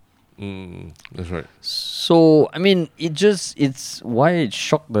co-founders lah. That's right. So I mean, it's why it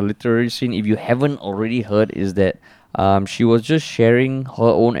shocked the literary scene. If you haven't already heard, is that she was just sharing her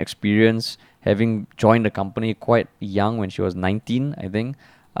own experience, having joined the company quite young when she was 19, I think,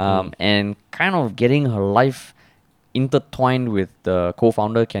 and kind of getting her life intertwined with the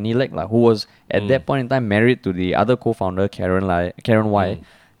co-founder Kenny Lake, who was at that point in time married to the other co-founder Karen Y,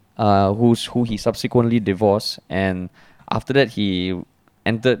 who he subsequently divorced, and after that he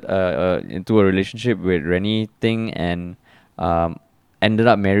entered into a relationship with Renee Ting and ended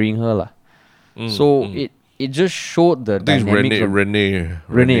up marrying her lah. So it just showed the dynamics of Renee,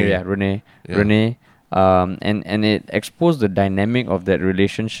 and it exposed the dynamic of that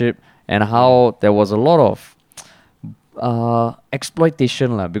relationship and how there was a lot of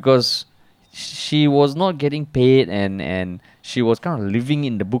exploitation lah, because she was not getting paid and she was kind of living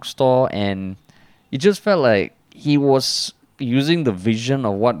in the bookstore, and it just felt like he was using the vision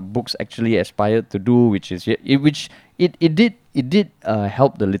of what books actually aspired to do, which it did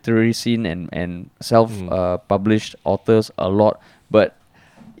help the literary scene and self published authors a lot, but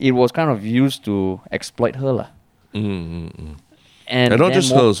it was kind of used to exploit her lah. And not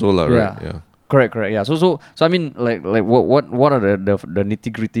just her also lah, right? Yeah. Correct. Yeah. So I mean, like what are the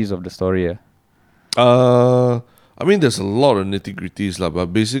nitty gritties of the story? I mean, there's a lot of nitty gritties lah,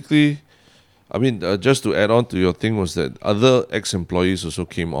 but basically, I mean, just to add on to your thing was that other ex-employees also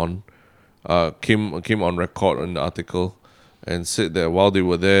came on record in the article and said that while they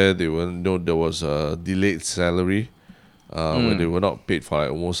were there, there was a delayed salary, where they were not paid for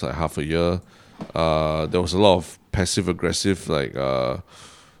almost half a year. There was a lot of passive aggressive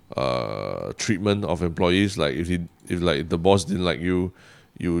treatment of employees. Like if the boss didn't like you,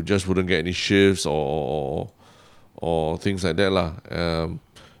 you just wouldn't get any shifts or things like that lah.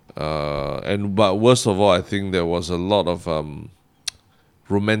 But worst of all, I think there was a lot of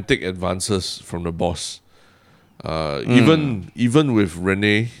romantic advances from the boss. Even with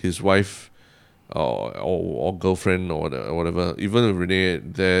Renee, his wife, or girlfriend or whatever, even with Renee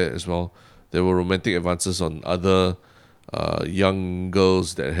there as well, there were romantic advances on other young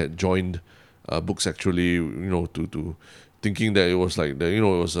girls that had joined BooksActually, to thinking that it was like it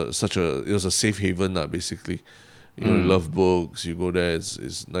was a safe haven basically. You love books, you go there,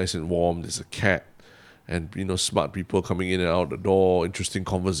 it's nice and warm, there's a cat, and smart people coming in and out the door, interesting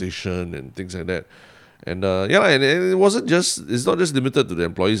conversation and things like that. And and it's not just limited to the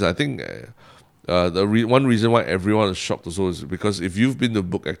employees. I think one reason why everyone is shocked also is because if you've been to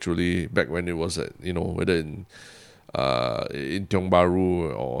BooksActually back when it was at whether in Tiong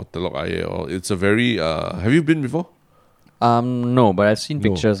Bahru or Telok Ayer, or it's a very have you been before? No, but I've seen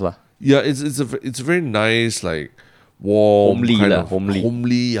pictures lah. Yeah, it's a very nice, like, warm,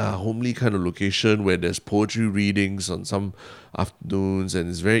 homely kind of location where there's poetry readings on some afternoons, and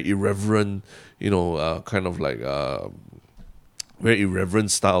it's very irreverent, kind of like very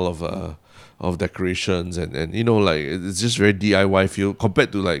irreverent style of decorations, and like it's just very DIY feel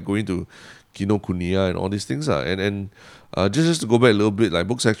compared to like going to Kinokuniya and all these things and just to go back a little bit, like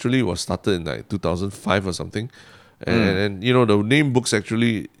BooksActually was started in like 2005 or something, and the name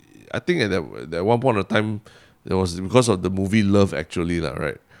BooksActually, I think at one point of time, there was because of the movie Love Actually,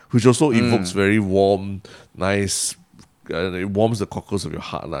 right? Which also evokes very warm, nice, it warms the cockles of your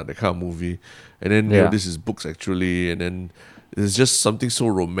heart, that kind of movie. And then this is BooksActually, and then there's just something so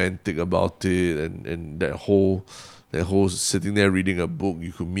romantic about it, and that whole sitting there reading a book,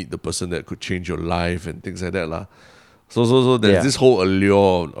 you could meet the person that could change your life and things like that lah. So there's this whole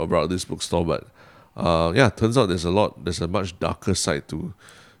allure about this bookstore, but turns out there's a much darker side to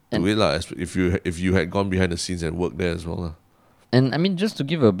it lah, if you had gone behind the scenes and worked there as well lah. And I mean, just to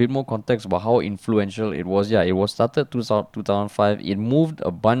give a bit more context about how influential it was, it was started 2005. It moved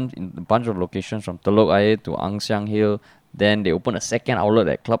a bunch of locations from Telok Ayer to Ang Siang Hill. Then they opened a second outlet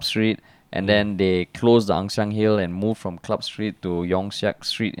at Club Street, and then they closed the Ang Siang Hill and moved from Club Street to Yong Siak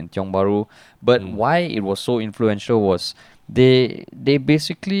Street in Tiong Bahru. But why it was so influential was they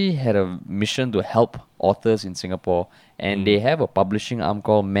basically had a mission to help authors in Singapore, and they have a publishing arm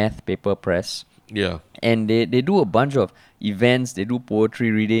called Math Paper Press. Yeah. And they do a bunch of events. They do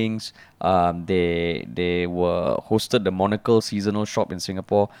poetry readings. They were hosted the Monocle seasonal shop in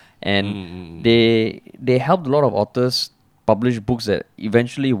Singapore, and they helped a lot of authors publish books that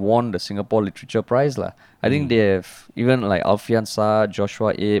eventually won the Singapore Literature Prize lah. I think they have even like Alfian Sa,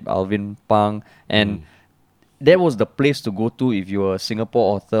 Joshua Abe, Alvin Pang, and that was the place to go to if you were a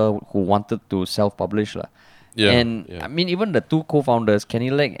Singapore author who wanted to self-publish lah. Yeah, And yeah. I mean, even the two co-founders, Kenny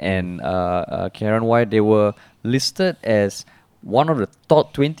Legg and Karen White, they were listed as one of the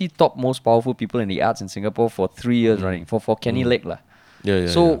top 20 top most powerful people in the arts in Singapore for 3 years running. For Kenny Legg lah. Yeah,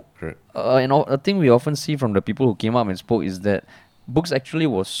 So, correct. a thing we often see from the people who came up and spoke is that books actually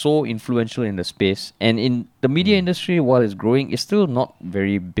was so influential in the space, and in the media industry, while it's growing, it's still not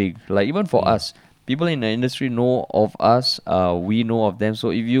very big. Like even for us, people in the industry know of us, we know of them. So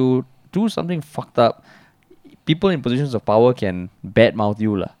if you do something fucked up, people in positions of power can badmouth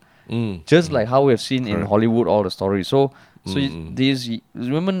you lah. Just like how we have seen in Hollywood all the stories. So these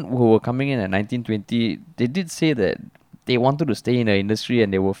women who were coming in at 1920, they did say that they wanted to stay in the industry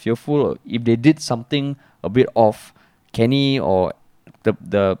and they were fearful if they did something a bit off, Kenny or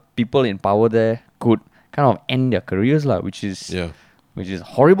the people in power there could kind of end their careers lah, which is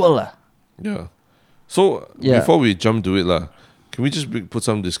horrible lah. Yeah. So before we jump to it lah, can we just put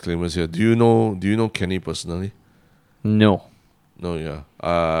some disclaimers here? Do you know Kenny personally? No. No, yeah.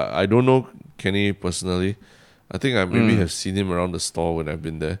 I don't know Kenny personally. I think I maybe have seen him around the store when I've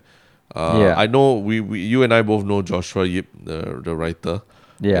been there. I know we you and I both know Joshua Yip, the writer.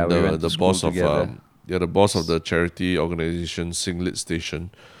 Yeah, and we went to the school boss together. the boss of the charity organization Singlet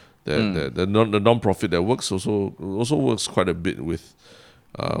Station, the non-profit that works also works quite a bit with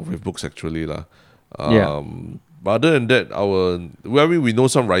BooksActually lah. But other than that, we know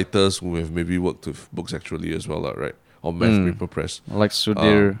some writers who have maybe worked with BooksActually as well, right? Or Math Paper Press. Like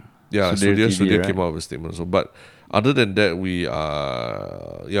Sudhir. Sudhir right? came out with a statement also. But other than that, we're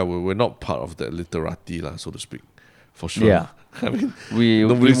not part of that literati lah, so to speak, for sure. Yeah. I mean, We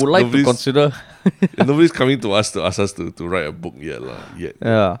would like to consider. nobody's coming to us to ask us to write a book yet lah.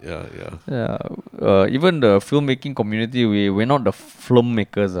 Yeah. Even the filmmaking community, we're not the film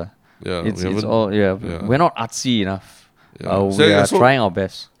makers. Yeah, it's all we're not artsy enough. Yeah. We are trying our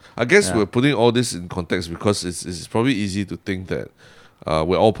best. I guess we're putting all this in context because it's probably easy to think that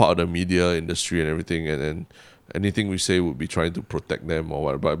we're all part of the media industry and everything, and then anything we say would be trying to protect them or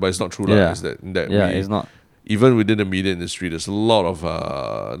what. But it's not true. Yeah. It's that It's not. Even within the media industry, there's a lot of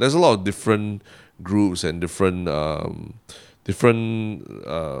different groups and different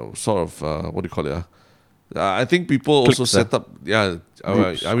sort of what do you call it? I think people also set up. Yeah,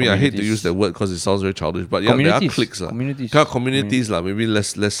 Groups, I mean, I hate to communities. use that word because it sounds very childish. But yeah, there are cliques. Communities lah. Maybe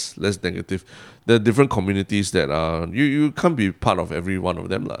less negative. There are different communities that are you can't be part of every one of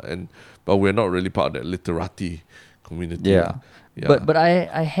them lah. But we're not really part of that literati community. Yeah. But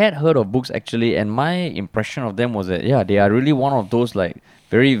I had heard of BooksActually, and my impression of them was that they are really one of those like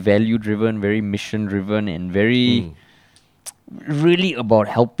very value driven, very mission driven, and very really about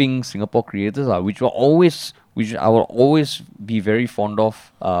helping Singapore creators which I will always be very fond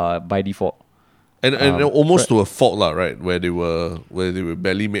of by default. And almost to a fault lah, right? Where they were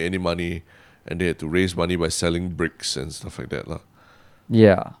barely made any money, and they had to raise money by selling bricks and stuff like that lah.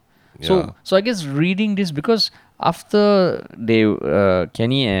 Yeah. So I guess reading this, because after they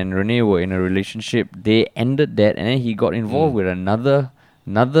Kenny and Renee were in a relationship, they ended that, and then he got involved with another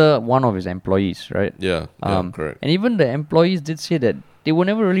one of his employees, right? Yeah, correct. And even the employees did say that they were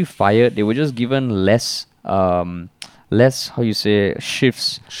never really fired. They were just given less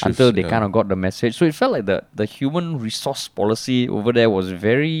shifts until they kind of got the message. So it felt like the human resource policy over there was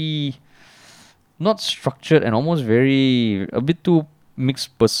very not structured and almost a bit too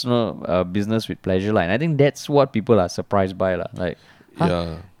mixed personal business with pleasure line. I think that's what people are surprised by like.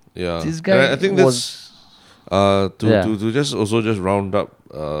 This guy and I think was to just round up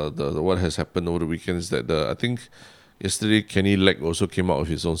the what has happened over the weekend is that I think yesterday Kenny Legg also came out with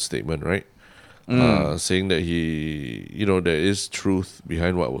his own statement, right? Saying that he there is truth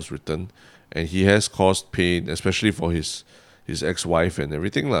behind what was written, and he has caused pain, especially for his ex-wife and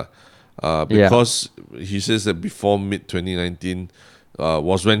everything lah. Because he says that before mid 2019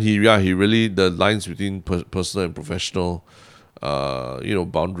 was when he really the lines between personal and professional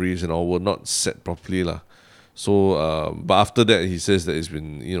boundaries and all were not set properly lah. So but after that he says that they've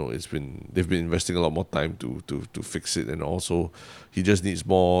been investing a lot more time to fix it, and also he just needs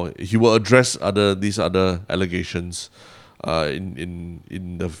more. He will address these other allegations in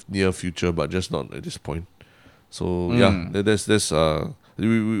the near future, but just not at this point. So there's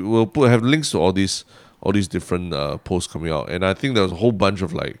we will have links to all these different posts coming out, and I think there's a whole bunch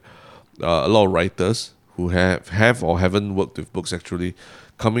of like a lot of writers who have or haven't worked with BooksActually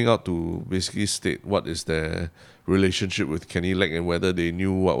coming out to basically state what is their relationship with Kenny Legg and whether they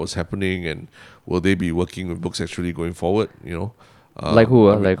knew what was happening, and will they be working with BooksActually going forward. Like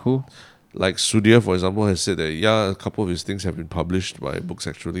who? Like who? Like Sudhir, for example, has said that a couple of his things have been published by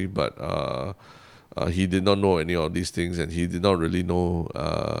BooksActually, but he did not know any of these things, and he did not really know,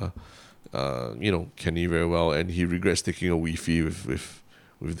 Kenny very well, and he regrets taking a Wi-Fi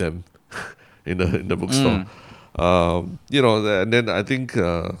with them in the bookstore. And then I think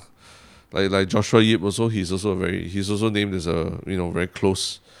like Joshua Yip also, he's also named as a very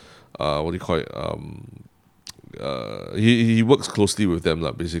close, what do you call it? He works closely with them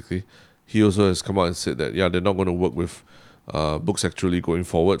lah. Basically, he also has come out and said that they're not going to work with BooksActually going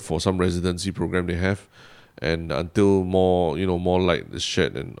forward for some residency program they have, and until more light is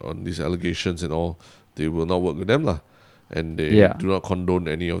shed and on these allegations and all, they will not work with them lah. And they do not condone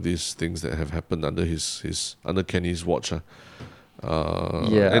any of these things that have happened under under Kenny's watch. And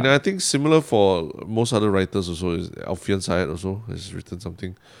I think similar for most other writers also is Alfian Syed also has written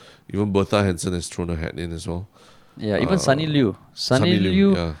something. Even Bertha Hansen has thrown her hat in as well. Yeah, even Sunny Liu. Sunny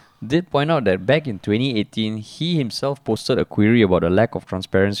Liu did point out that back in 2018, he himself posted a query about the lack of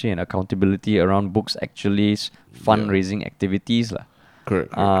transparency and accountability around BooksActually's fundraising activities.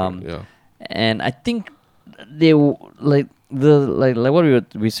 Correct. And I think they like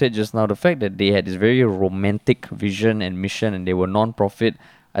what we said just now, the fact that they had this very romantic vision and mission and they were non-profit,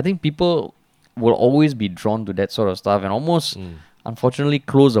 I think people will always be drawn to that sort of stuff and almost unfortunately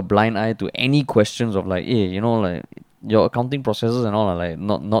close a blind eye to any questions of like, hey, your accounting processes and all are like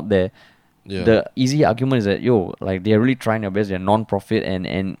not there. The easy argument is that like they're really trying their best, they're non-profit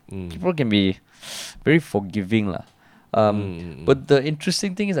and people can be very forgiving lah. But the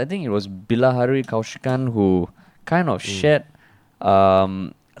interesting thing is, I think it was Bilahari Kaushikan who kind of shared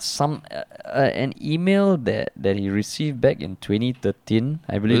some an email that he received back in 2013,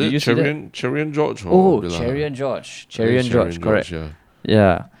 I believe. Did you see that? Cherian George. Cherian George, correct.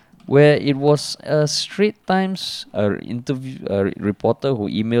 Yeah, where it was a Straits Times reporter who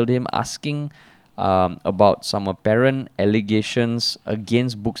emailed him asking about some apparent allegations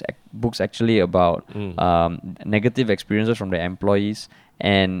against BooksActually about negative experiences from their employees,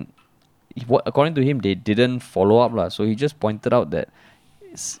 and according to him, they didn't follow up lah. So he just pointed out that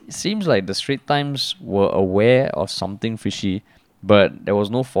it seems like the Straits Times were aware of something fishy, but there was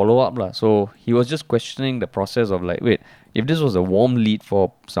no follow up lah. So he was just questioning the process of like, wait, if this was a warm lead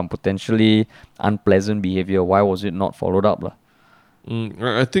for some potentially unpleasant behavior, why was it not followed up lah?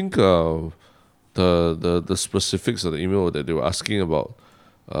 I think the specifics of the email that they were asking about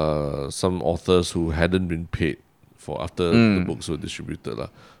some authors who hadn't been paid for after the books were distributed lah.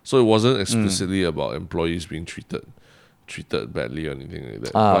 So it wasn't explicitly about employees being treated badly or anything like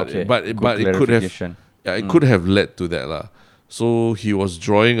that. But it could have it could have led to that lah. So he was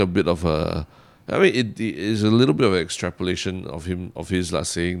drawing a bit of it is a little bit of an extrapolation of his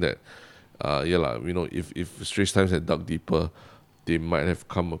saying that if Straits Times had dug deeper, they might have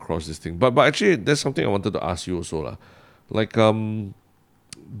come across this thing. But actually, that's something I wanted to ask you also lah. Like, do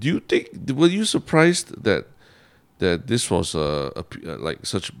you were you surprised that this was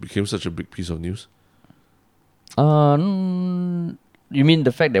became such a big piece of news? You mean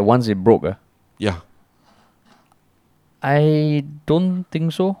the fact that once it broke? Yeah. I don't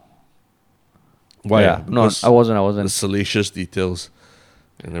think so. Why? Yeah, no, I wasn't. The salacious details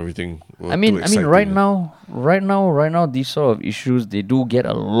and everything. I mean, right now, these sort of issues, they do get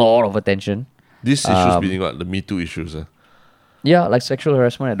a lot of attention. These issues being what? The Me Too issues? Yeah, like sexual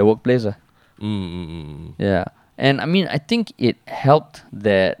harassment at the workplace. Yeah. And I mean, I think it helped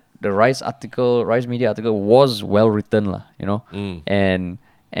that the Rise Media article was well written, and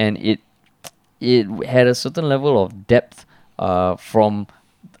it had a certain level of depth from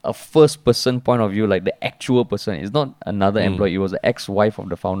a first person point of view, like the actual person. It's not another employee, it was the ex-wife of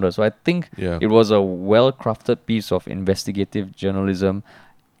the founder. So I think it was a well-crafted piece of investigative journalism.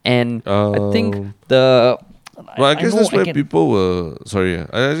 And I think I guess that's where people were. Sorry,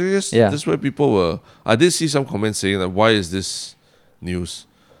 I guess that's where people were. I did see some comments saying that why is this news?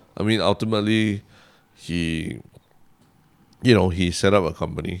 I mean, ultimately, he set up a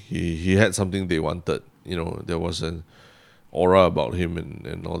company. He had something they wanted. There was an aura about him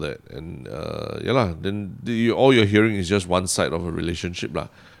and all that. And then all you're hearing is just one side of a relationship lah.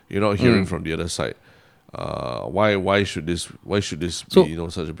 You're not hearing from the other side. Why should this be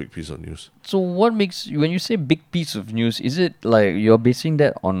such a big piece of news? So what makes, when you say big piece of news, is it like you're basing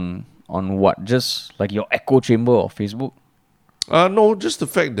that on what? Just like your echo chamber of Facebook? No, just the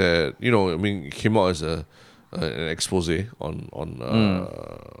fact that it came out as an expose on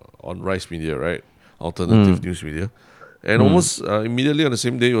Rise Media, right? Alternative news media, and almost immediately on the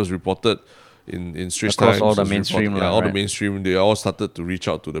same day it was reported in Straits Times, all the mainstream, all the mainstream. They all started to reach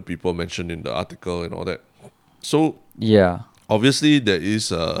out to the people mentioned in the article and all that. So obviously there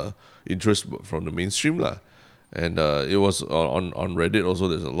is interest from the mainstream lah, and it was on Reddit also.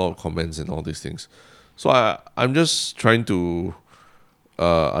 There's a lot of comments and all these things. So I'm just trying to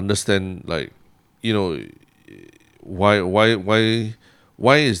understand, like, you know, why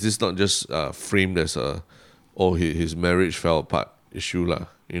is this not just framed as a, oh, his marriage fell apart issue lah,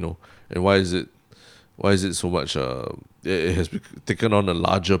 and why is it so much it has taken on a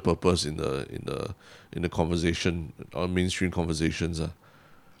larger purpose in the conversation, on mainstream conversations.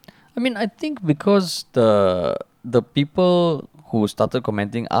 I mean, I think because the people who started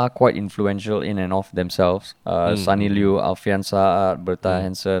commenting are quite influential in and of themselves. Sunny Liu, Alfian Saad, Berta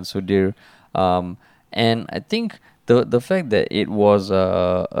Hansen, Sudhir, and I think the fact that it was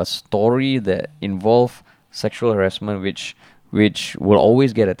a story that involved sexual harassment, which will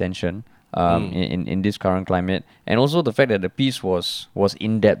always get attention. In this current climate, and also the fact that the piece was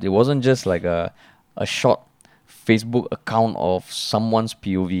in depth. It wasn't just like a short Facebook account of someone's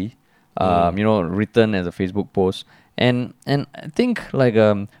POV, written as a Facebook post, and I think like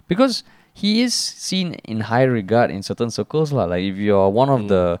because he is seen in high regard in certain circles lah. Like if you're one of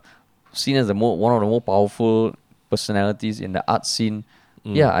the seen as one of the more powerful personalities in the art scene,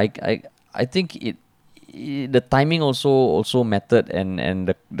 I think the timing also mattered,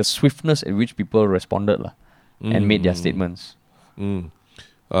 and the swiftness at which people responded lah, and made their statements.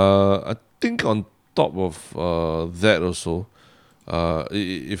 I think on top of that also,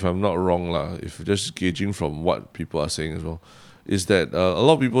 if I'm not wrong lah, if just gauging from what people are saying as well, is that a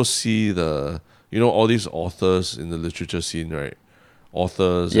lot of people see all these authors in the literature scene, right?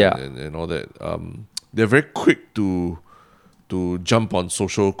 Authors and all that. They're very quick to jump on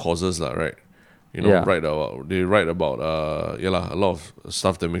social causes lah, right? Write about a lot of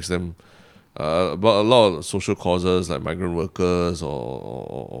stuff that makes them about a lot of social causes like migrant workers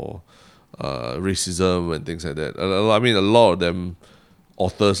or racism and things like that. I mean, a lot of them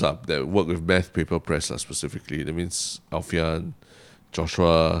authors that work with Math Paper Press specifically. That means Alfian,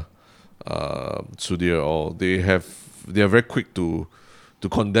 Joshua, Sudhir, all they are very quick to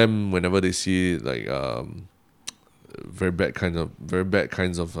condemn whenever they see like very bad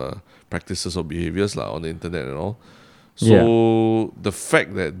kinds of practices or behaviors on the internet and all. So the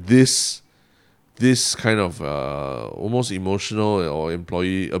fact that this kind of almost emotional or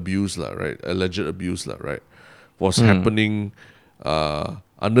employee abuse right, alleged abuse right, was happening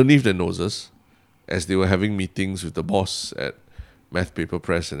underneath their noses as they were having meetings with the boss at Math Paper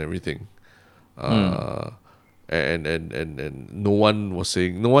Press and everything. And no one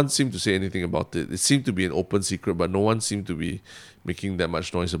seemed to say anything about it. It seemed to be an open secret, but no one seemed to be making that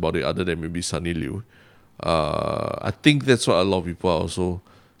much noise about it other than maybe Sunny Liu. I think that's what a lot of people are also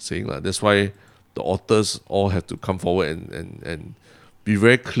saying. That's why the authors all have to come forward and be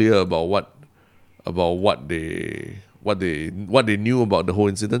very clear about what they knew about the whole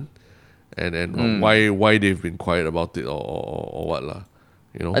incident and why they've been quiet about it or what lah.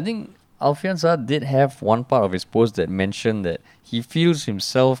 I think Alfian Saad did have one part of his post that mentioned that he feels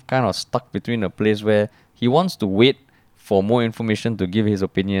himself kind of stuck between a place where he wants to wait for more information to give his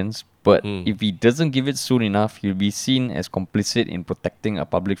opinions, but if he doesn't give it soon enough, he'll be seen as complicit in protecting a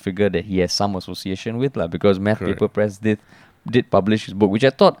public figure that he has some association with, because Math Paper Press did publish his book, which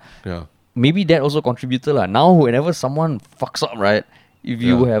I thought maybe that also contributed. Now, whenever someone fucks up, right, if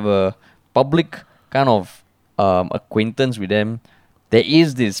you have a public kind of acquaintance with them, there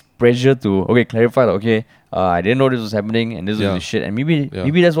is this pressure to clarify I didn't know this was happening and this is the shit, and maybe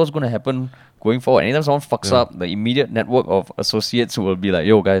that's what's going to happen going forward. Anytime someone fucks up, the immediate network of associates will be like,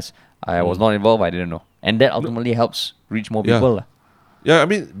 yo guys, I was not involved, I didn't know, and that ultimately helps reach more people. I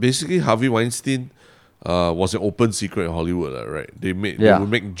mean, basically Harvey Weinstein was an open secret in Hollywood, right? They would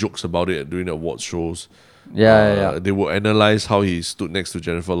make jokes about it during the awards shows. They would analyze how he stood next to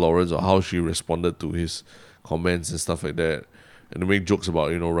Jennifer Lawrence or how she responded to his comments and stuff like that. And they make jokes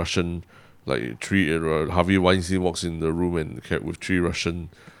about Russian, like Harvey Weinstein walks in the room and with 3 Russian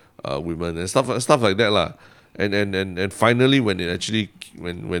women and stuff like that lah. And finally, when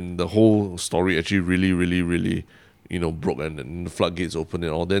the whole story actually really really really broke and the floodgates opened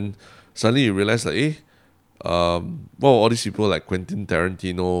and all, then suddenly you realize all these people like Quentin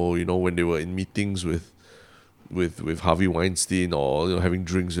Tarantino, when they were in meetings with Harvey Weinstein or having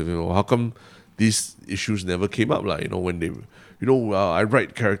drinks with him, how come these issues never came up when they I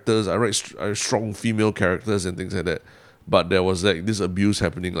write characters, I write strong female characters and things like that, but there was like this abuse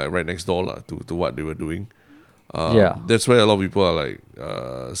happening right next door to what they were doing. That's why a lot of people are like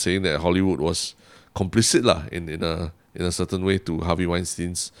saying that Hollywood was complicit in a certain way to Harvey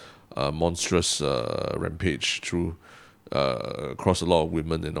Weinstein's monstrous rampage through across a lot of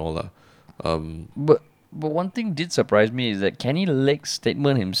women and all that. But one thing did surprise me is that Kenny Lake's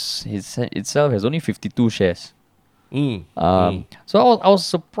statement itself has only 52 shares. So I was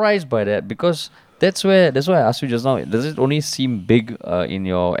surprised by that because that's why I asked you just now. Does it only seem big in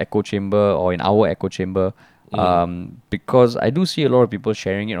your echo chamber or in our echo chamber? Because I do see a lot of people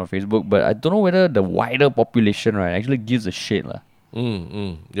sharing it on Facebook, but I don't know whether the wider population right actually gives a shit lah.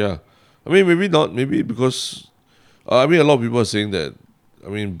 Yeah, I mean maybe not. Maybe because I mean a lot of people are saying that. I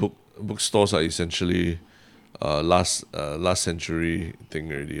mean bookstores are essentially last century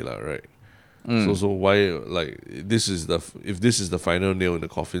thing already lah, right? So why like if this is the final nail in the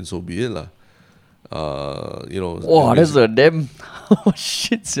coffin, so be it lah. Wow, that's a damn oh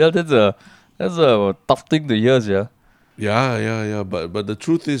shit, yeah. That's a tough thing to hear, yeah. Yeah. But the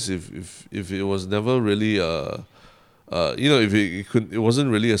truth is, if it was never really if it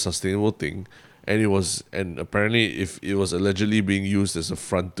wasn't really a sustainable thing, and apparently if it was allegedly being used as a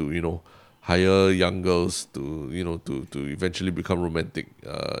front to hire young girls to to eventually become romantic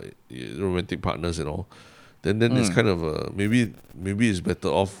partners and all, then it's kind of maybe it's better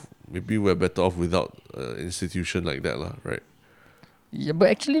off. Maybe we're better off without an institution like that, lah, right? Yeah, but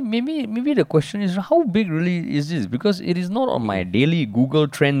actually, maybe the question is how big really is this? Because it is not on my daily Google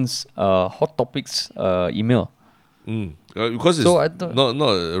Trends hot topics email. Because it's not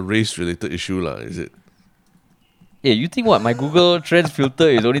a race related issue, lah, is it? Hey, you think what? My Google Trends filter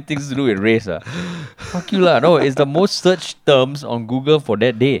is only things to do with race, Fuck you, lah. No, it's the most searched terms on Google for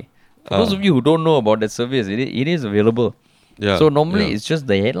that day. For those of you who don't know about that service, it is available. Yeah. So normally it's just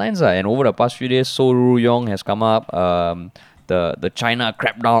the headlines, and over the past few days, So Ru-yong has come up. The China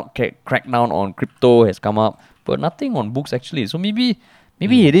crackdown on crypto has come up, but nothing on BooksActually. So maybe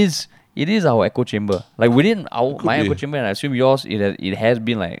it is our echo chamber. Like within my echo chamber, and I assume yours, it has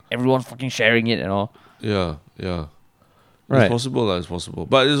been like everyone's fucking sharing it and all. Yeah. Right. It's possible.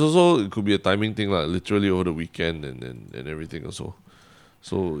 But it could be a timing thing, like literally over the weekend and everything also.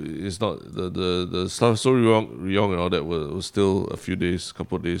 So it's not the stuff so Ryong and all that was still a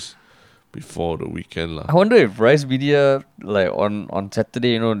couple of days before the weekend lah. I wonder if Rise Media, like on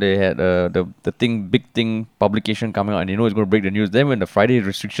Saturday, they had the big thing publication coming out, and it's going to break the news. Then when the Friday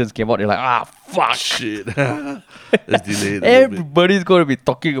restrictions came out, they're like, fuck shit. It's delayed. Everybody's going to be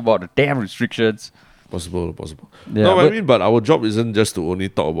talking about the damn restrictions. Possible. Yeah, no, but our job isn't just to only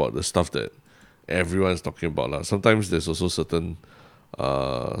talk about the stuff that everyone's talking about lah. Sometimes there's also certain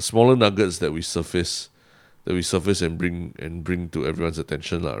smaller nuggets that we surface and bring to everyone's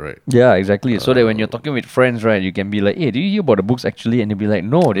attention lah, right? Yeah, exactly. So that when you're talking with friends, right, you can be like, hey, do you hear about the books actually? And they'll be like,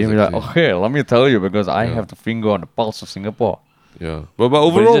 no. They'll be like, okay, let me tell you because I have the finger on the pulse of Singapore. Yeah, but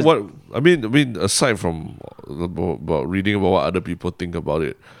overall, I mean, aside from about reading about what other people think about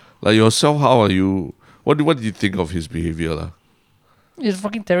it, like yourself, how are you? What do you think of his behavior lah? It's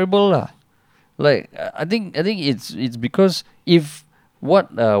fucking terrible lah. Like I think it's because if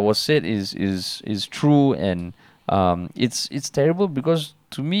what was said is true, and it's terrible because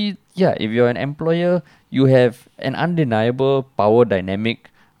to me, if you're an employer, you have an undeniable power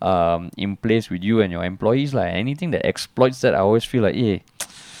dynamic in place with you and your employees. Like anything that exploits that, I always feel like,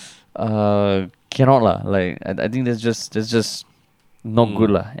 cannot lah. Like I think that's just not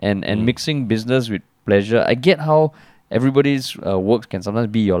good lah. And mixing business with pleasure, I get how everybody's work can sometimes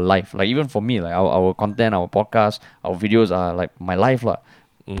be your life. Like even for me, like our content, our podcast, our videos are like my life lah.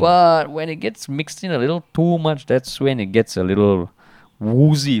 But when it gets mixed in a little too much, that's when it gets a little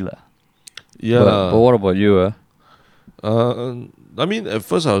woozy lah. Yeah. But what about you? I mean, at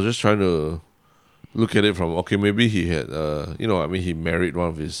first I was just trying to look at it from maybe he had he married one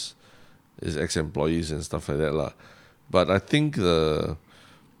of his ex-employees and stuff like that lah. But I think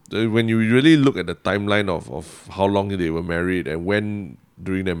when you really look at the timeline of how long they were married and when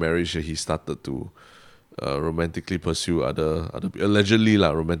during their marriage he started to romantically pursue allegedly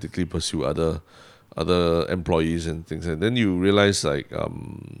romantically pursue other employees and things, and then you realize like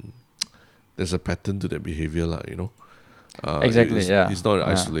there's a pattern to their behavior lah, Exactly. It's not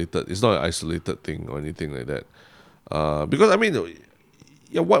an isolated thing or anything like that. Because I mean,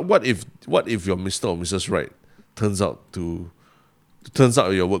 what if your Mr. or Mrs. Right turns out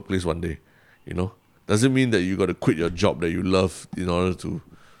at your workplace one day, doesn't mean that you got to quit your job that you love in order to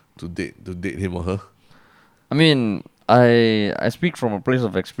date him or her. I mean, I speak from a place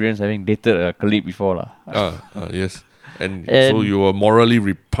of experience, having dated a colleague before lah. Yes, and so you were morally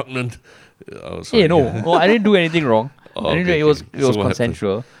repugnant. No, I didn't do anything wrong. It was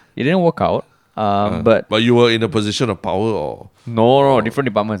consensual. It didn't work out. But you were in a position of power, or no, different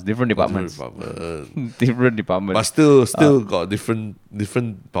departments. Different departments. But still got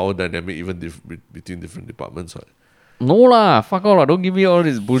different power dynamic even between different departments, right? No lah, fuck all lah. Don't give me all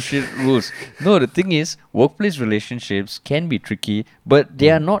these bullshit rules. No, the thing is, workplace relationships can be tricky, but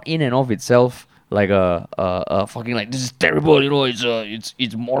they are not in and of itself like a fucking like this is terrible,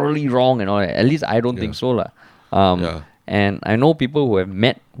 it's morally wrong and all that. At least I don't think so lah. Yeah. And I know people who have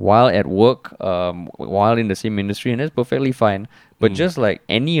met while at work, while in the same industry, and that's perfectly fine. But just like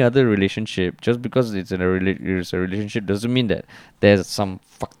any other relationship, just because it's it's a relationship doesn't mean that there's some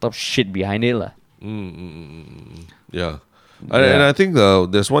fucked up shit behind it lah. Yeah. And I think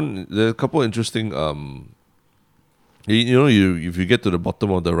there's a couple interesting if you get to the bottom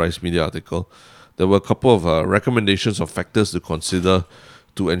of the Rice Media article, there were a couple of recommendations of factors to consider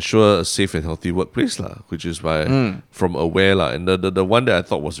to ensure a safe and healthy workplace lah, which is from Aware lah. And the one that I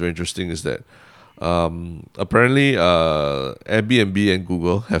thought was very interesting is that apparently Airbnb and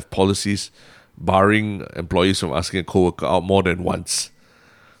Google have policies barring employees from asking a coworker out more than once.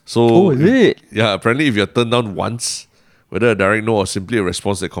 So is it? Yeah, apparently if you're turned down once, whether a direct no or simply a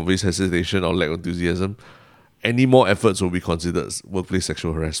response that conveys hesitation or lack of enthusiasm, any more efforts will be considered workplace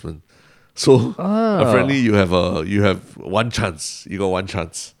sexual harassment. So apparently you have one chance. You got one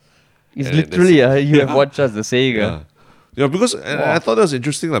chance. It's literally you have one chance. The saying. Yeah, because and I thought that was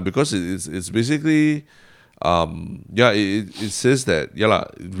interesting because it's basically it says that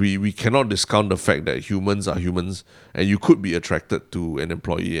we cannot discount the fact that humans are humans and you could be attracted to an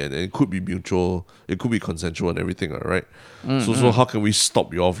employee and it could be mutual, it could be consensual and everything, right? So how can we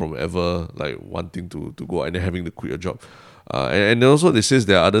stop you all from ever like wanting to go and then having to quit your job? And also they says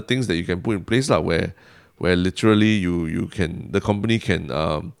there are other things that you can put in place where literally the company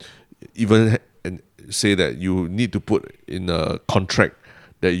can even say that you need to put in a contract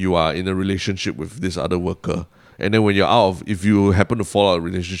that you are in a relationship with this other worker, and then when you're if you happen to fall out of a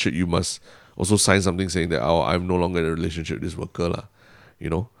relationship, you must also sign something saying that I'm no longer in a relationship with this worker lah.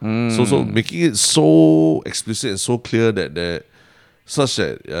 So making it so explicit and so clear that such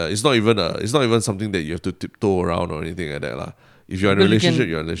that it's not even something that you have to tiptoe around or anything like that lah. If you're in a relationship,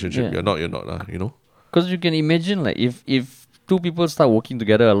 you're in a relationship. You're not lah. Because you can imagine like if two people start working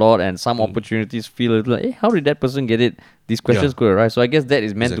together a lot and some opportunities feel a little like, hey, how did that person get it? These questions could arise. So I guess that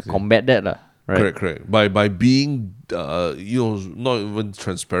is meant to combat that lah. Right? Correct. By being not even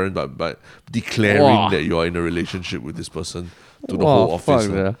transparent, but declaring that you are in a relationship with this person to the whole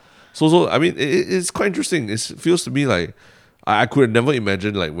office. So I mean, it's quite interesting. It feels to me like I could have never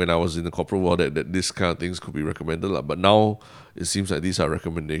imagined like when I was in the corporate world that this kind of things could be recommended lah. But now it seems like these are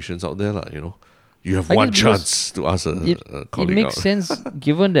recommendations out there lah. You have one chance to ask a colleague It makes out. sense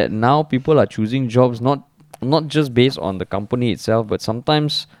given that now people are choosing jobs not just based on the company itself, but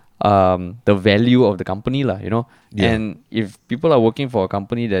sometimes the value of the company lah. And if people are working for a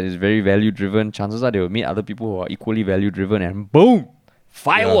company that is very value driven, chances are they will meet other people who are equally value driven, and boom,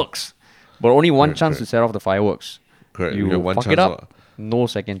 fireworks. But only one chance to set off the fireworks. Correct. You have one fuck chance it up, no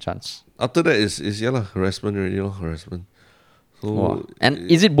second chance. After that is harassment already harassment. So and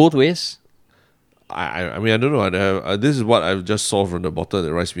is it both ways? I mean I don't know. This is what I just saw from the bottom of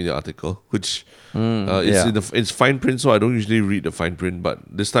the Rice Media article, which it's fine print, so I don't usually read the fine print. But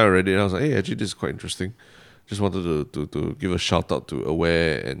this time I read it and I was like, hey, actually this is quite interesting. Just wanted to give a shout out to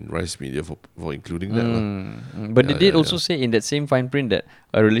Aware and Rice Media for including that. But they did also say in that same fine print that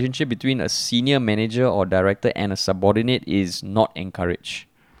a relationship between a senior manager or director and a subordinate is not encouraged.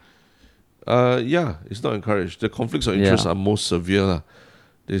 It's not encouraged. The conflicts of interest are most severe lah.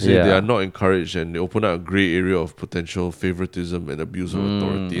 They say they are not encouraged, and they open up a grey area of potential favoritism and abuse of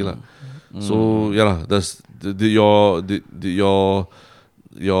authority lah. So that's your what do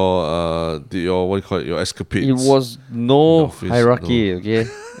you call it? Your escapades. It was no hierarchy, okay?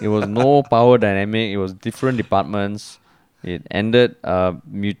 It was no power dynamic. It was different departments. It ended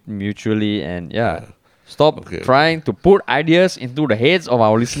mutually, and stop trying to put ideas into the heads of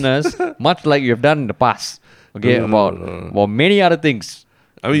our listeners, much like you have done in the past. Okay, about many other things.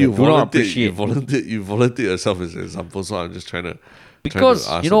 I mean, you volunteered yourself as an example, so I'm just trying to because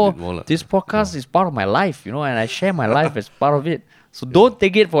ask this podcast is part of my life, and I share my life as part of it. So don't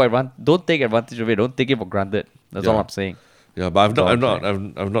take it don't take advantage of it. Don't take it for granted. That's all I'm saying. Yeah, but I've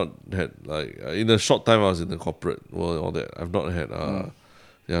not had like in a short time I was in the corporate world and all that. I've not had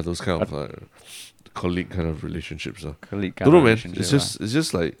those kind of colleague kind of relationships. Don't know, man. It's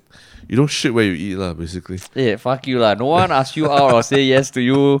just like you don't shit where you eat lah, basically. Yeah, fuck you lah. No one asks you out or say yes to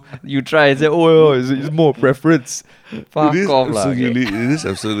you. You try and say, it's more preference. Fuck off lah. It is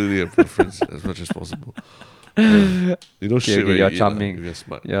absolutely a preference as much as possible. You don't shit where you eat. You're charming. You're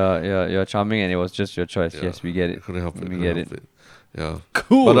smart. You're charming, and it was just your choice. Yes, we get it. Couldn't help it. We get it. Yeah.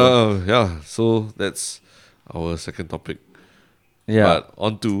 Cool. But so that's our second topic. Yeah. But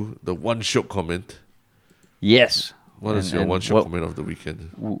on to the one short comment. Yes. What is your one shot comment of the weekend?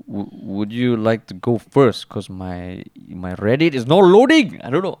 Would you like to go first? Cause my Reddit is not loading.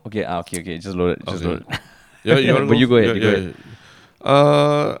 I don't know. Okay, okay. Just load it. Just load it. Yeah, you want to But go? you go ahead. You go ahead.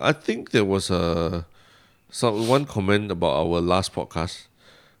 I think there was one comment about our last podcast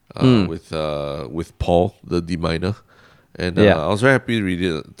with Paul, the deminer, and I was very happy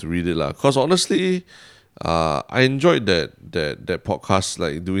to read it lah. Cause honestly, I enjoyed that podcast,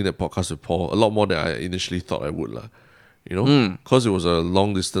 like doing that podcast with Paul a lot more than I initially thought I would lah. You know, because it was a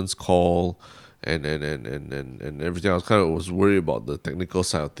long distance call, and everything. I was worried about the technical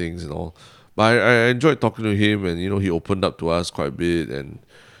side of things and all. But I enjoyed talking to him, and he opened up to us quite a bit, and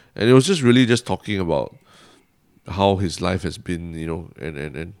it was just really just talking about how his life has been,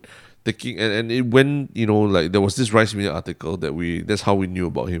 and taking and it went, like there was this Rice Media article that's how we knew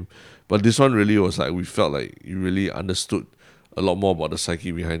about him, but this one really was like we felt like you really understood a lot more about the psyche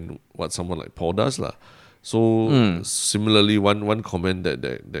behind what someone like Paul does lah. So similarly, one comment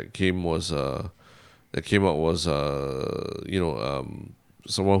that came out was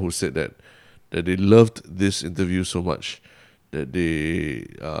someone who said that they loved this interview so much that they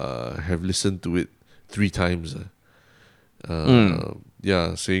have listened to it 3 times.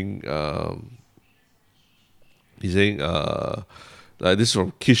 Yeah, saying he's saying like this is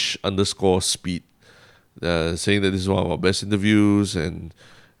from Kish_speed, saying that this is one of our best interviews, and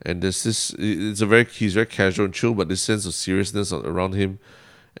there's this. He's very casual and chill, but this sense of seriousness around him,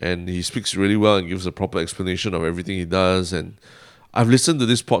 and he speaks really well and gives a proper explanation of everything he does. And I've listened to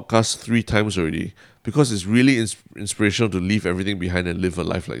this podcast 3 times already because it's really inspirational to leave everything behind and live a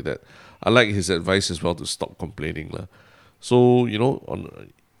life like that. I like his advice as well to stop complaining lah. So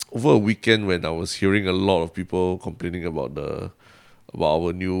over a weekend when I was hearing a lot of people complaining about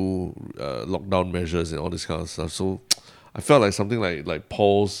our new lockdown measures and all this kind of stuff, so I felt like something like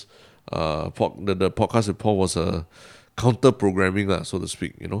Paul's the podcast with Paul was a counter programming lah, so to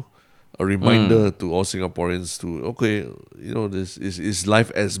speak. A reminder to all Singaporeans to this is life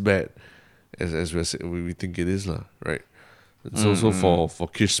as bad as we think it is lah, right? And so for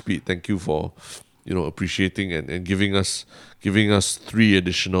Kish Speed, thank you for appreciating and giving us 3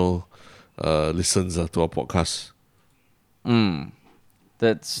 additional listens to our podcast.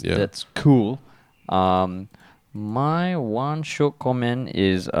 That's cool. My one short comment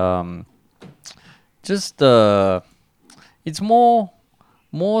is just it's more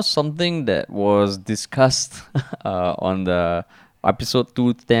something that was discussed on the episode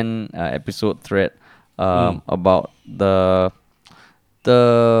 210 episode thread about the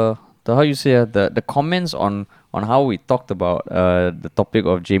how you say the comments on how we talked about the topic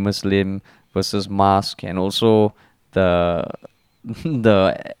of Jamus Lim versus Musk, and also the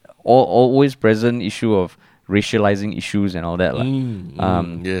always present issue of racializing issues and all that.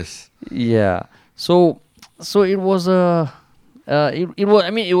 Yes. Yeah. So it was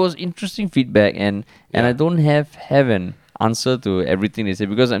it was interesting feedback, and I don't have an answer to everything they say,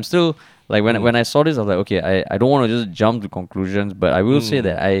 because I'm still like when I saw this, I was like, okay, I don't want to just jump to conclusions, but I will say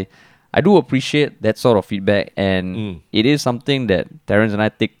that I do appreciate that sort of feedback, and it is something that Terrence and I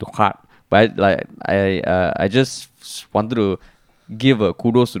take to heart. But I just wanted to give a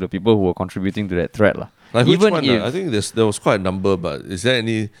kudos to the people who were contributing to that thread lah. Like which one? I think there was quite a number, but is there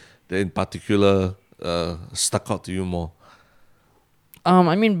any that in particular stuck out to you more?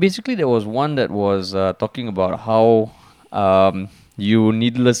 I mean, basically there was one that was talking about how you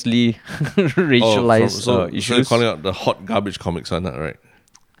needlessly racialize issues. So you're calling out the hot garbage comics, aren't that right?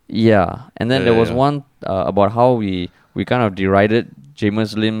 Yeah, and then there was one about how we kind of derided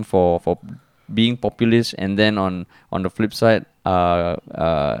Jamus Lim for being populist, and then on the flip side,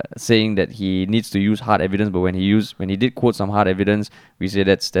 saying that he needs to use hard evidence, but when he did quote some hard evidence, we say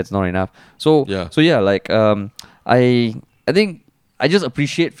that's not enough. So like I think I just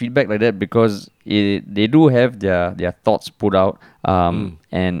appreciate feedback like that, because they do have their thoughts put out, and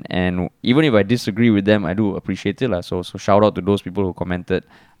even if I disagree with them, I do appreciate it lah. So shout out to those people who commented.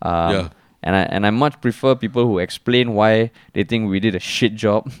 And I much prefer people who explain why they think we did a shit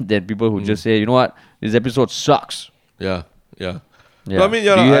job than people who just say, you know what, this episode sucks. Yeah. No, I mean, do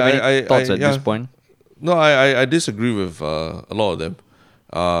you have any thoughts at this point? No, I disagree with a lot of them,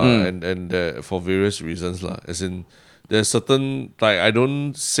 and for various reasons lah. As in, there's certain, like, I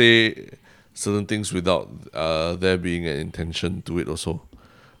don't say certain things without there being an intention to it also,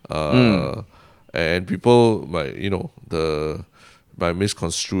 and people might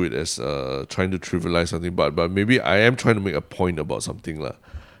misconstrue it as trying to trivialize something, but maybe I am trying to make a point about something lah,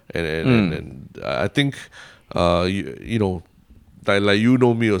 and I think like you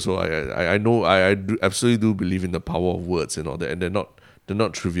know me also, I know I absolutely do believe in the power of words and all that, and they're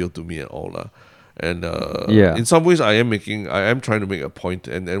not trivial to me at all lah. And Yeah. in some ways, I am trying to make a point,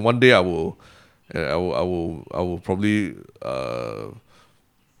 and one day I will probably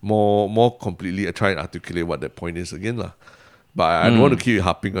more completely try and articulate what that point is again lah. But I don't want to keep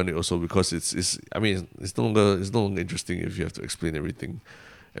harping on it also, because it's I mean it's no longer interesting if you have to explain everything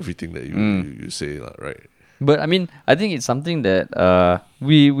that you say lah, right? But I mean, I think it's something that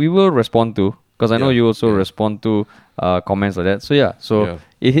we will respond to, because I know you also respond to comments like that. So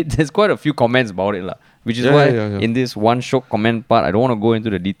there's quite a few comments about it lah, which is why in this one short comment part, I don't want to go into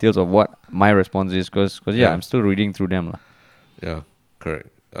the details of what my response is, because I'm still reading through them lah. Yeah, correct.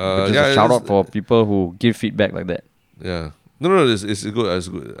 But just a shout out for people who give feedback like that. Yeah, no, it's good. It's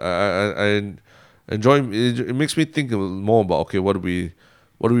good. I enjoy it. It makes me think more about, okay, what do we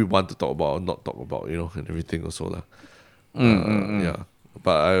want to talk about or not talk about, and everything also lah. Yeah,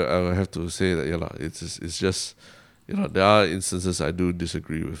 but I have to say that it's just there are instances I do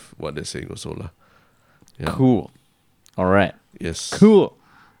disagree with what they're saying also lah. Yeah. Cool. All right. Yes. Cool.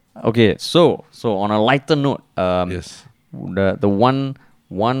 Okay, so on a lighter note, yes. The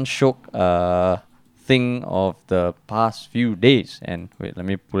one shock thing of the past few days, and wait, let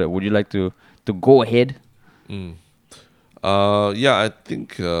me put it. Would you like to go ahead? Yeah, I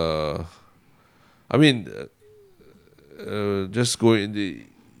think. I mean, just going.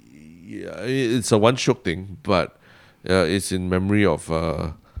 It's a one shot thing, but it's in memory of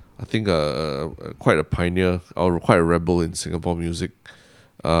I think quite a pioneer or quite a rebel in Singapore music.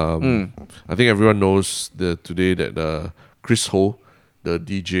 I think everyone knows today that Chris Ho, the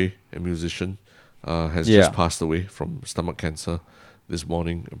DJ and musician, has just passed away from stomach cancer this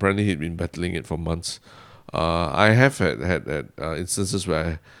morning. Apparently, he'd been battling it for months. I have had instances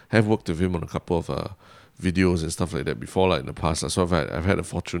where I have worked with him on a couple of videos and stuff like that before, like in the past. So I've had the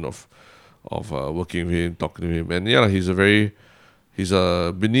fortune of working with him, talking to him, and he's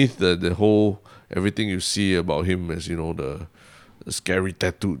beneath the whole everything you see about him as the scary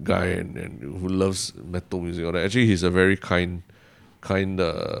tattooed guy and who loves metal music. All that. Actually, he's a very kind,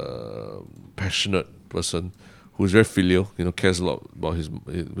 passionate person who's very filial. Cares a lot about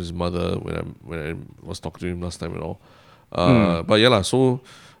his mother when I was talking to him last time and all. But so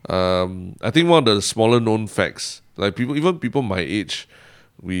I think one of the smaller known facts, like people my age,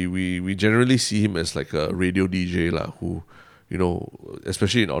 we generally see him as like a radio DJ lah, who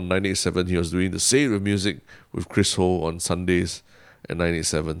especially on 987, he was doing the Say It With Music with Chris Ho on Sundays at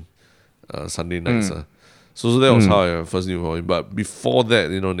 987 Sunday nights. So that was how I first knew about him. But before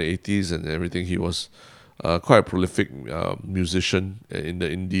that, in the 80s and everything, he was quite a prolific musician in the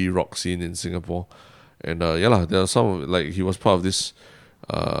indie rock scene in Singapore. And there are some, like, he was part of this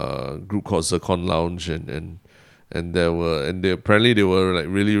group called Zircon Lounge, and apparently they were like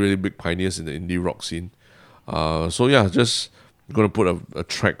really, really big pioneers in the indie rock scene. Just gonna put a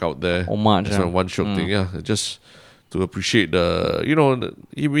track out there. Homage, a one shot thing, just to appreciate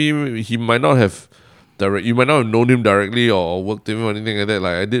he might not have you might not have known him directly or worked with him or anything like that,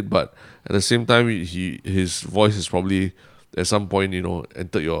 like I did, but at the same time, his voice is probably at some point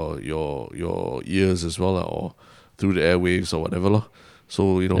entered your ears as well, or through the airwaves or whatever.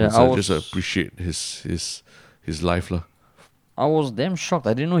 So just appreciate his life lah. I was damn shocked.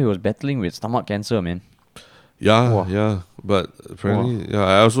 I didn't know he was battling with stomach cancer, man. Yeah, but apparently,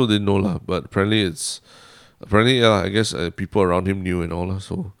 I also didn't know lah. But apparently, I guess people around him knew and all lah.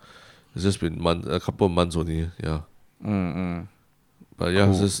 So it's just been a couple of months only. Yeah. But cool.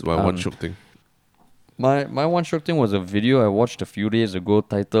 This is my one shock thing. My one shock thing was a video I watched a few days ago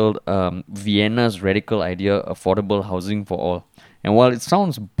titled "Vienna's Radical Idea: Affordable Housing for All." And while it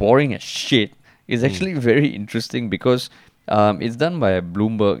sounds boring as shit, it's actually very interesting because it's done by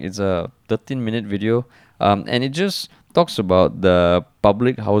Bloomberg. It's a 13-minute video. And it just talks about the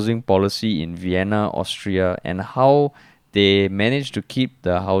public housing policy in Vienna, Austria, and how they managed to keep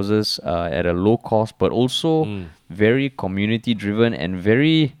the houses at a low cost, but also very community driven and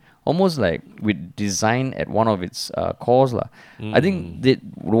very almost like with design at one of its cores. I think the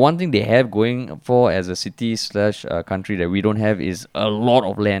one thing they have going for as a city / country that we don't have is a lot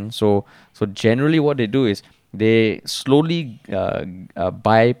of land. So generally what they do is they slowly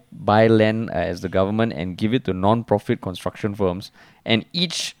buy land as the government and give it to non-profit construction firms, and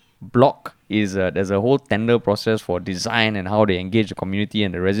each block is there's a whole tender process for design and how they engage the community,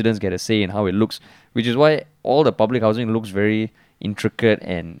 and the residents get a say in how it looks, which is why all the public housing looks very intricate,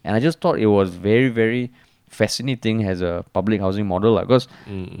 and I just thought it was very, very fascinating as a public housing model, because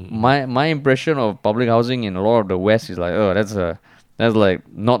my impression of public housing in a lot of the West is like, that's like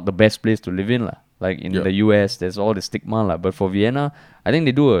not the best place to live in lah. Like in the US, there's all the stigma lah. But for Vienna, I think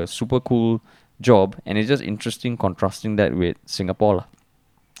they do a super cool job, and it's just interesting contrasting that with Singapore lah.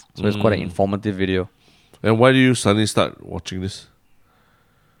 So it's quite an informative video. And why do you suddenly start watching this?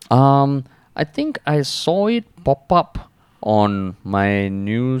 I think I saw it pop up on my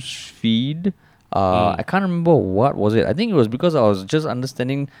news feed. I can't remember what was it. I think it was because I was just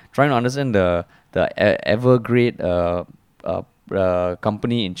trying to understand the Evergrande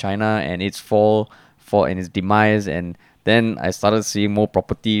company in China and its fall and its demise, and then I started seeing more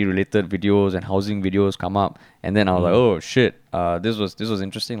property related videos and housing videos come up, and then I was like, oh shit, this was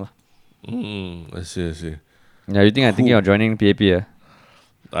interesting lah. I see. Yeah, you think I'm thinking of joining PAP?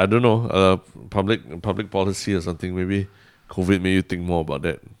 I don't know, public policy or something. Maybe COVID made you think more about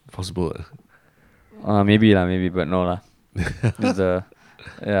that. Possible. Maybe, but no lah. But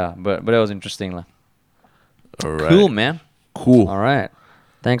that was interesting lah. All right. Cool, man. Cool. All right.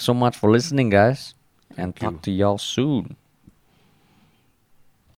 Thanks so much for listening, guys, and talk to y'all soon.